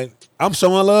know, like, I'm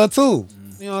showing love too.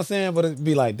 You know what I'm saying? But it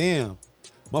be like, damn,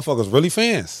 motherfuckers really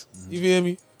fans. You feel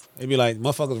me? They be like,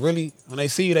 motherfuckers really, when they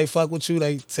see you, they fuck with you.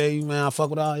 They tell you, man, I fuck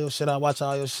with all your shit. I watch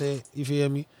all your shit. You feel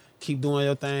me? Keep doing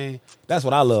your thing. That's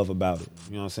what I love about it.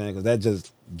 You know what I'm saying? Because that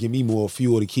just give me more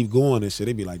fuel to keep going and shit.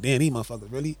 They be like, damn, these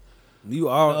motherfuckers really, you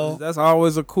know? That's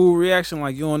always a cool reaction.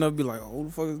 Like you don't never be like, oh, who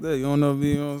the fuck is that? You don't never be,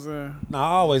 you know what I'm saying? Nah,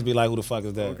 I always be like, who the fuck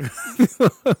is that?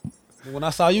 Okay. When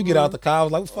I saw you get out the car, I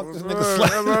was like, what the fuck this nigga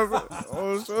slap?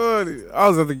 Oh, shorty. I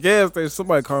was at the gas station.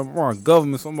 Somebody called my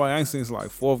government. Somebody I ain't seen since like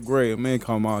fourth grade. A man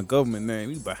called my government name.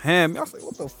 He behind me. I was like,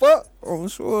 what the fuck? Oh,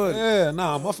 shorty. Yeah,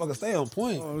 nah, motherfucker stay on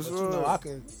point. Oh, But sure. you know, I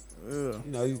can, Yeah. you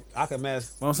know, I can match.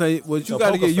 But I'm saying, but you your got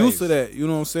to poker get used to face. that. You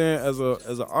know what I'm saying? As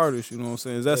an artist, you know what I'm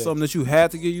saying? Is that Yeah. something that you had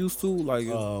to get used to? Like,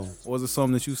 Um, or is it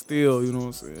something that you still, you know what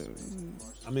I'm saying?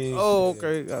 I mean, Oh,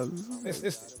 shit,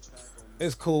 okay.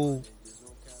 it's cool.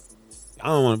 I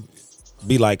don't want to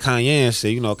be like Kanye and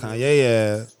shit, you know, Kanye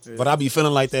ass. Yeah. But I be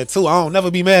feeling like that too. I don't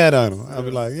never be mad at him. I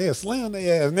be like, yeah, slam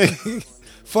their ass, nigga.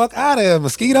 Fuck out of here,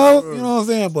 mosquito. You know what I'm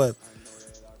saying?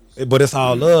 But it's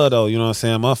all love though. You know what I'm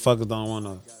saying? Motherfuckers don't want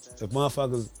to. If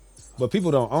motherfuckers, but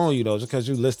people don't own you though. Just because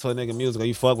you listen to a nigga music or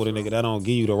you fuck with a nigga, that don't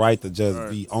give you the right to just Right.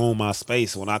 be on my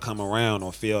space when I come around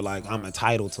or feel like I'm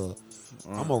entitled to.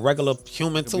 I'm a regular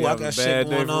human too. Be I having got a shit bad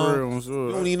day going for on. real, I'm sure.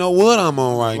 You don't even know what I'm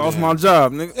on right Lost now. my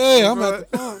job, nigga. Yeah, I'm at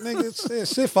the pump,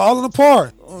 nigga. Shit falling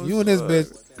apart. You and this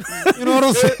bitch. You know what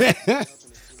I'm saying?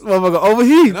 Motherfucker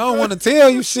overheat. And I don't want to tell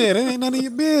you shit. It ain't none of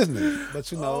your business.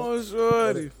 But you know, Oh,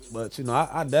 shorty. but you know,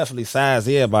 I definitely size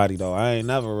everybody though. I ain't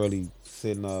never really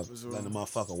sitting up letting the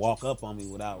motherfucker walk up on me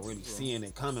without really seeing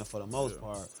it coming for the most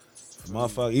part.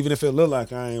 Motherfucker, even if it look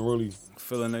like I ain't really,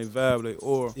 Feeling they vibe, they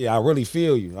aura. yeah, I really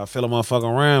feel you. I feel a motherfucker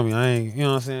around me. I ain't, you know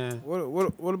what I'm saying?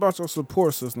 What about your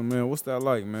support system, man? What's that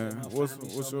like, man? My What's family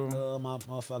what's show me your love, my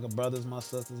motherfucking brothers, my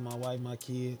sisters, my wife, my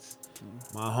kids,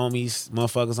 my homies,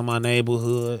 motherfuckers in my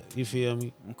neighborhood. You feel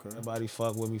me? okay? Everybody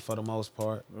fuck with me for the most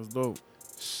part. That's dope.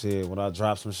 Shit, when I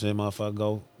drop some shit,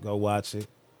 motherfucker, go watch it.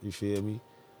 You feel me?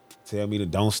 Tell me to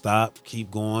don't stop,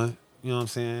 keep going. You know what I'm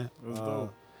saying? That's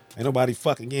dope. Ain't nobody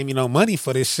fucking gave me no money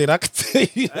for this shit. I can tell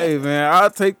you. Hey, man, I'll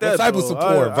take What that. type of though.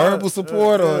 support? Verbal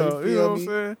support or yeah, you you feel know me? what I'm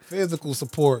saying? Physical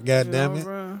support, You know goddamn what it.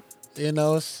 I'm saying? You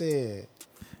know, shit.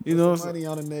 You Put know, some money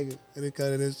on a nigga when it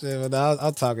comes to this shit. But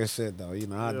I'm talking shit though. You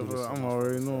know, I do this. I'm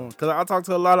already knowing. Cause I talk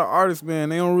to a lot of artists, man.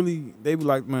 They don't really. They be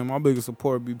like, man, my biggest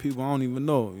support be people I don't even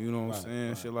know. You know what I'm saying?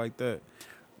 Right. Shit like that.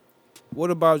 What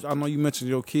about? I know you mentioned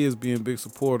your kids being big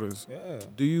supporters.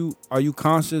 Yeah. Are you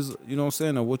conscious? You know what I'm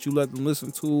saying? Of what you let them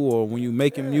listen to, or when you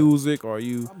making music, or are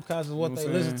you? I'm conscious of know what what they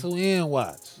I'm listen saying? to and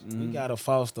watch. We gotta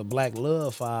foster black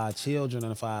love for our children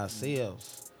and for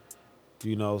ourselves.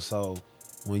 You know, so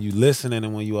when you listening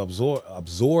and when you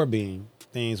absorbing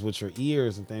things with your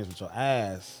ears and things with your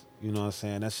eyes, you know what I'm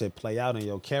saying? That shit play out in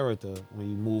your character when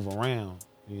you move around,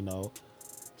 you know.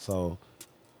 So,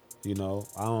 you know,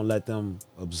 I don't let them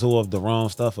absorb the wrong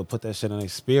stuff or put that shit in their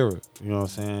spirit, you know what I'm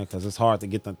saying? Because it's hard to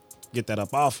get that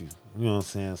up off you, you know what I'm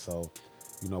saying? So,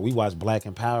 you know, we watch black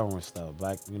empowering stuff,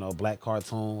 black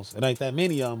cartoons. It ain't that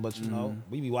many of them, but you know,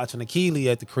 we be watching the Keely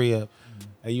at the crib,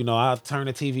 and you know, I turn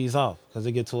the TVs off because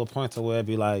it get to a point to where it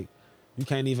be like, you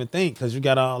can't even think because you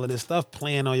got all of this stuff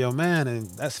playing on your mind, and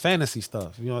that's fantasy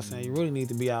stuff. You know what I'm saying? You really need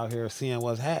to be out here seeing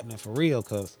what's happening for real,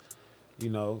 because you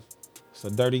know, it's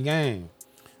a dirty game.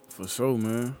 For sure,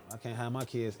 man. I can't have my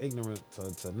kids ignorant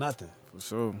to nothing. For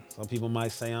sure. Some people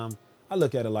might say I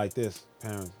look at it like this,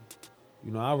 parents.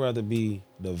 You know, I'd rather be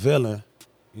the villain.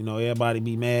 You know, everybody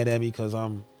be mad at me because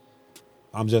I'm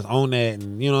just on that,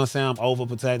 and you know what I'm saying? I'm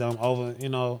overprotected, I'm over, you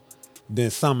know. Then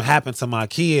something happened to my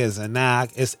kids and now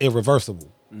it's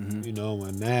irreversible. You know,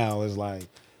 and now it's like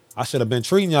I should have been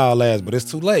treating y'all ass, but it's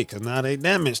too late because now they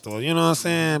damaged or you know what I'm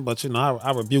saying? But you know,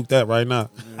 I rebuke that right now.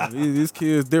 Yeah, these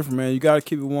kids different, man. You gotta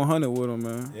keep it 100 with them,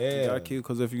 man. You Yeah. gotta keep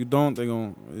because if you don't, they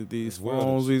gonna these It's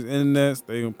phones, weird. these internets,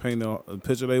 they gonna paint a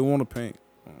picture they want to paint.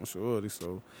 I'm sure.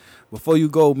 So, before you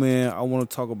go, man, I want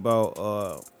to talk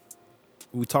about.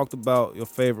 We talked about your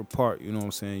favorite part. You know what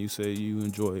I'm saying? You said you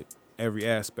enjoyed every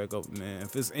aspect of it, man.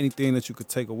 If it's anything that you could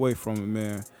take away from it,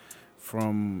 man,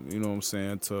 from you know what I'm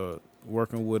saying to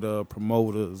working with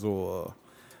promoters or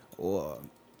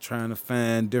trying to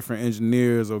find different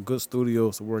engineers or good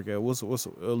studios to work at. What's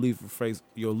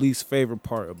your least favorite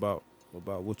part about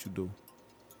what you do?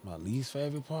 My least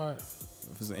favorite part?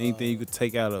 If there's anything you could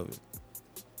take out of it.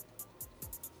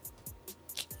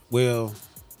 Well,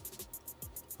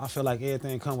 I feel like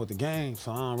everything come with the game,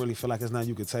 so I don't really feel like it's nothing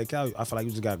you can take out. I feel like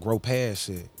you just got to grow past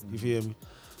shit. You feel me?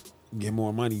 Get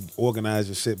more money, organize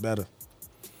your shit better.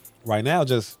 Right now,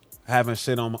 just having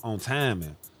shit on time,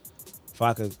 and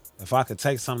if I could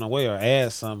take something away or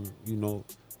add something, you know,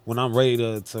 when I'm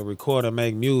ready to record and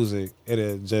make music,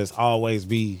 it'll just always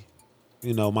be,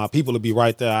 you know, my people will be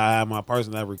right there. I have my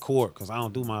person that record because I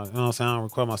don't do my, you know what I'm saying? I don't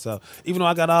record myself. Even though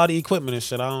I got all the equipment and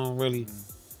shit, I don't really,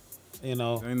 you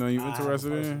know. Ain't nothing you I have a interested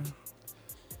person. in?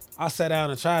 I sat down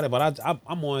and tried it, but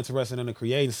I'm more interested in the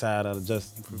creative side of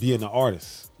just being an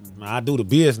artist. I do the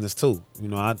business too. You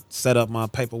know, I set up my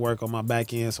paperwork on my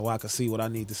back end so I can see what I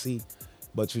need to see.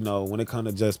 But you know, when it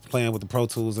comes to just playing with the Pro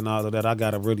Tools and all of that, I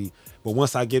gotta really. But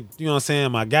once I get, you know what I'm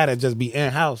saying, I gotta just be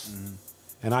in house,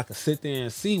 and I can sit there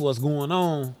and see what's going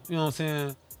on. You know what I'm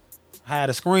saying? I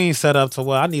had a screen set up to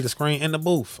where I need a screen in the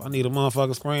booth. I need a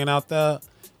motherfucking screen out there,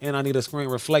 and I need a screen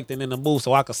reflecting in the booth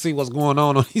so I can see what's going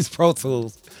on these Pro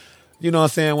Tools. You know what I'm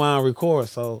saying? While I record,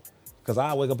 so because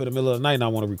I wake up in the middle of the night and I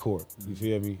want to record. You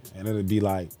feel me? And it'll be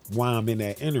like why I'm in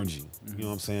that energy. You know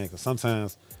what I'm saying? Because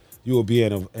sometimes you will be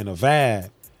in a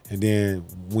vibe, and then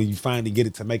when you finally get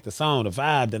it to make the song, the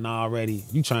vibe, then already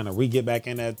you trying to get back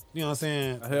in that. You know what I'm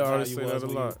saying? I hear artists say that a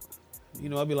lot. You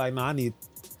know, I'd be like, nah, I need.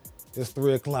 It's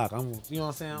 3:00. You know what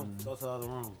I'm saying? Go to the other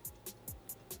room.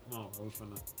 Come on, we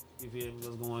finna. You feel me?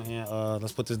 Let's go in here.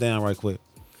 Let's put this down right quick.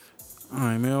 All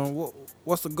right, man.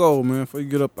 What's the goal, man, before you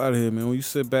get up out of here, man? When you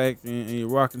sit back and you're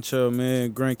rocking chair,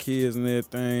 man, grandkids and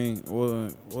everything,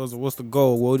 what's the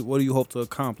goal? What do you hope to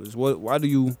accomplish? Why do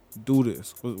you do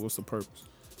this? What's the purpose?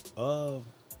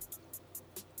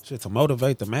 Shit, to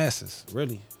motivate the masses,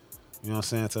 really. You know what I'm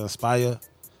saying? To inspire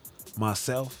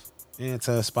myself and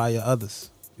to inspire others.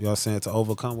 You know what I'm saying? To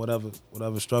overcome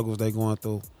whatever struggles they going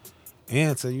through.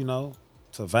 And to, you know,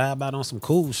 to vibe out on some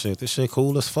cool shit. This shit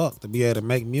cool as fuck to be able to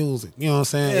make music. You know what I'm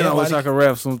saying? Man, I wish I could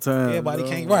rap sometimes. Everybody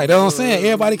can't, right? That's what I'm saying.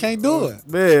 Everybody can't do it.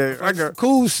 Man, I got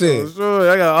cool shit.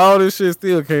 Sure, I got all this shit,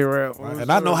 still can't rap. Right.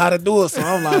 And I know how to do it, so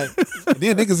I'm like,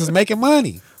 then niggas is making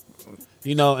money.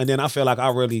 You know, and then I feel like I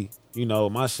really, you know,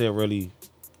 my shit hard.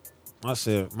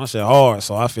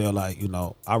 So I feel like, you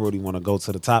know, I really want to go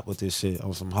to the top with this shit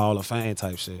on some Hall of Fame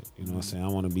type shit. You know what I'm saying? I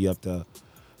want to be up there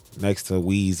next to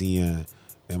Weezy and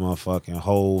motherfucking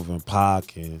Hove and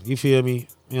Pac and you feel me?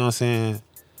 You know what I'm saying?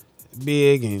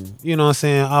 Big and you know what I'm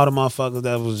saying? All the motherfuckers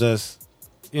that was just,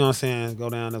 you know what I'm saying, go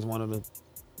down as one of them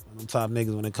top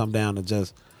niggas when it come down to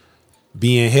just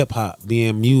being hip hop,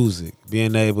 being music,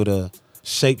 being able to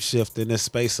shapeshift in this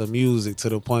space of music to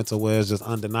the point to where it's just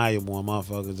undeniable and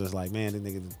motherfuckers just like, man, this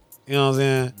nigga, you know what I'm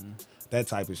saying? That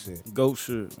type of shit. Goat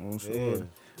shit, I'm sure.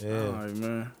 Yeah. All right,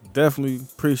 man. Definitely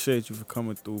appreciate you for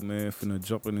coming through, man. Finna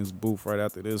jump in this booth right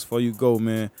after this. Before you go,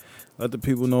 man, let the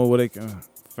people know where they can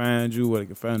find you, where they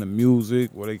can find the music,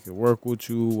 where they can work with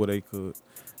you, where they could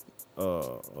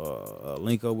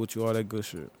link up with you, all that good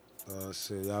shit.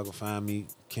 Shit, y'all can find me,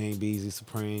 King Beezy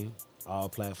Supreme, all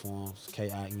platforms,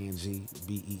 KING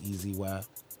BEEZY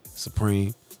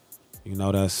Supreme. You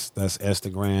know, that's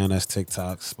Instagram, that's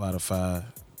TikTok, Spotify,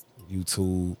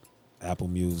 YouTube, Apple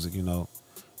Music, you know.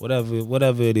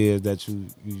 Whatever it is that you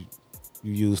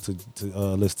use to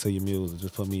listen to your music,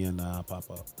 just put me in there, I'll pop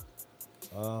up.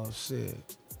 Oh shit.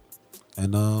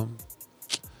 And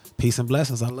peace and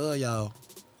blessings. I love y'all.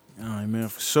 All right, man,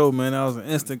 for sure, man. That was an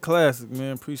instant classic,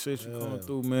 man. Appreciate you coming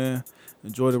through, man.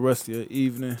 Enjoy the rest of your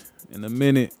evening. In a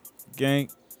minute, gang.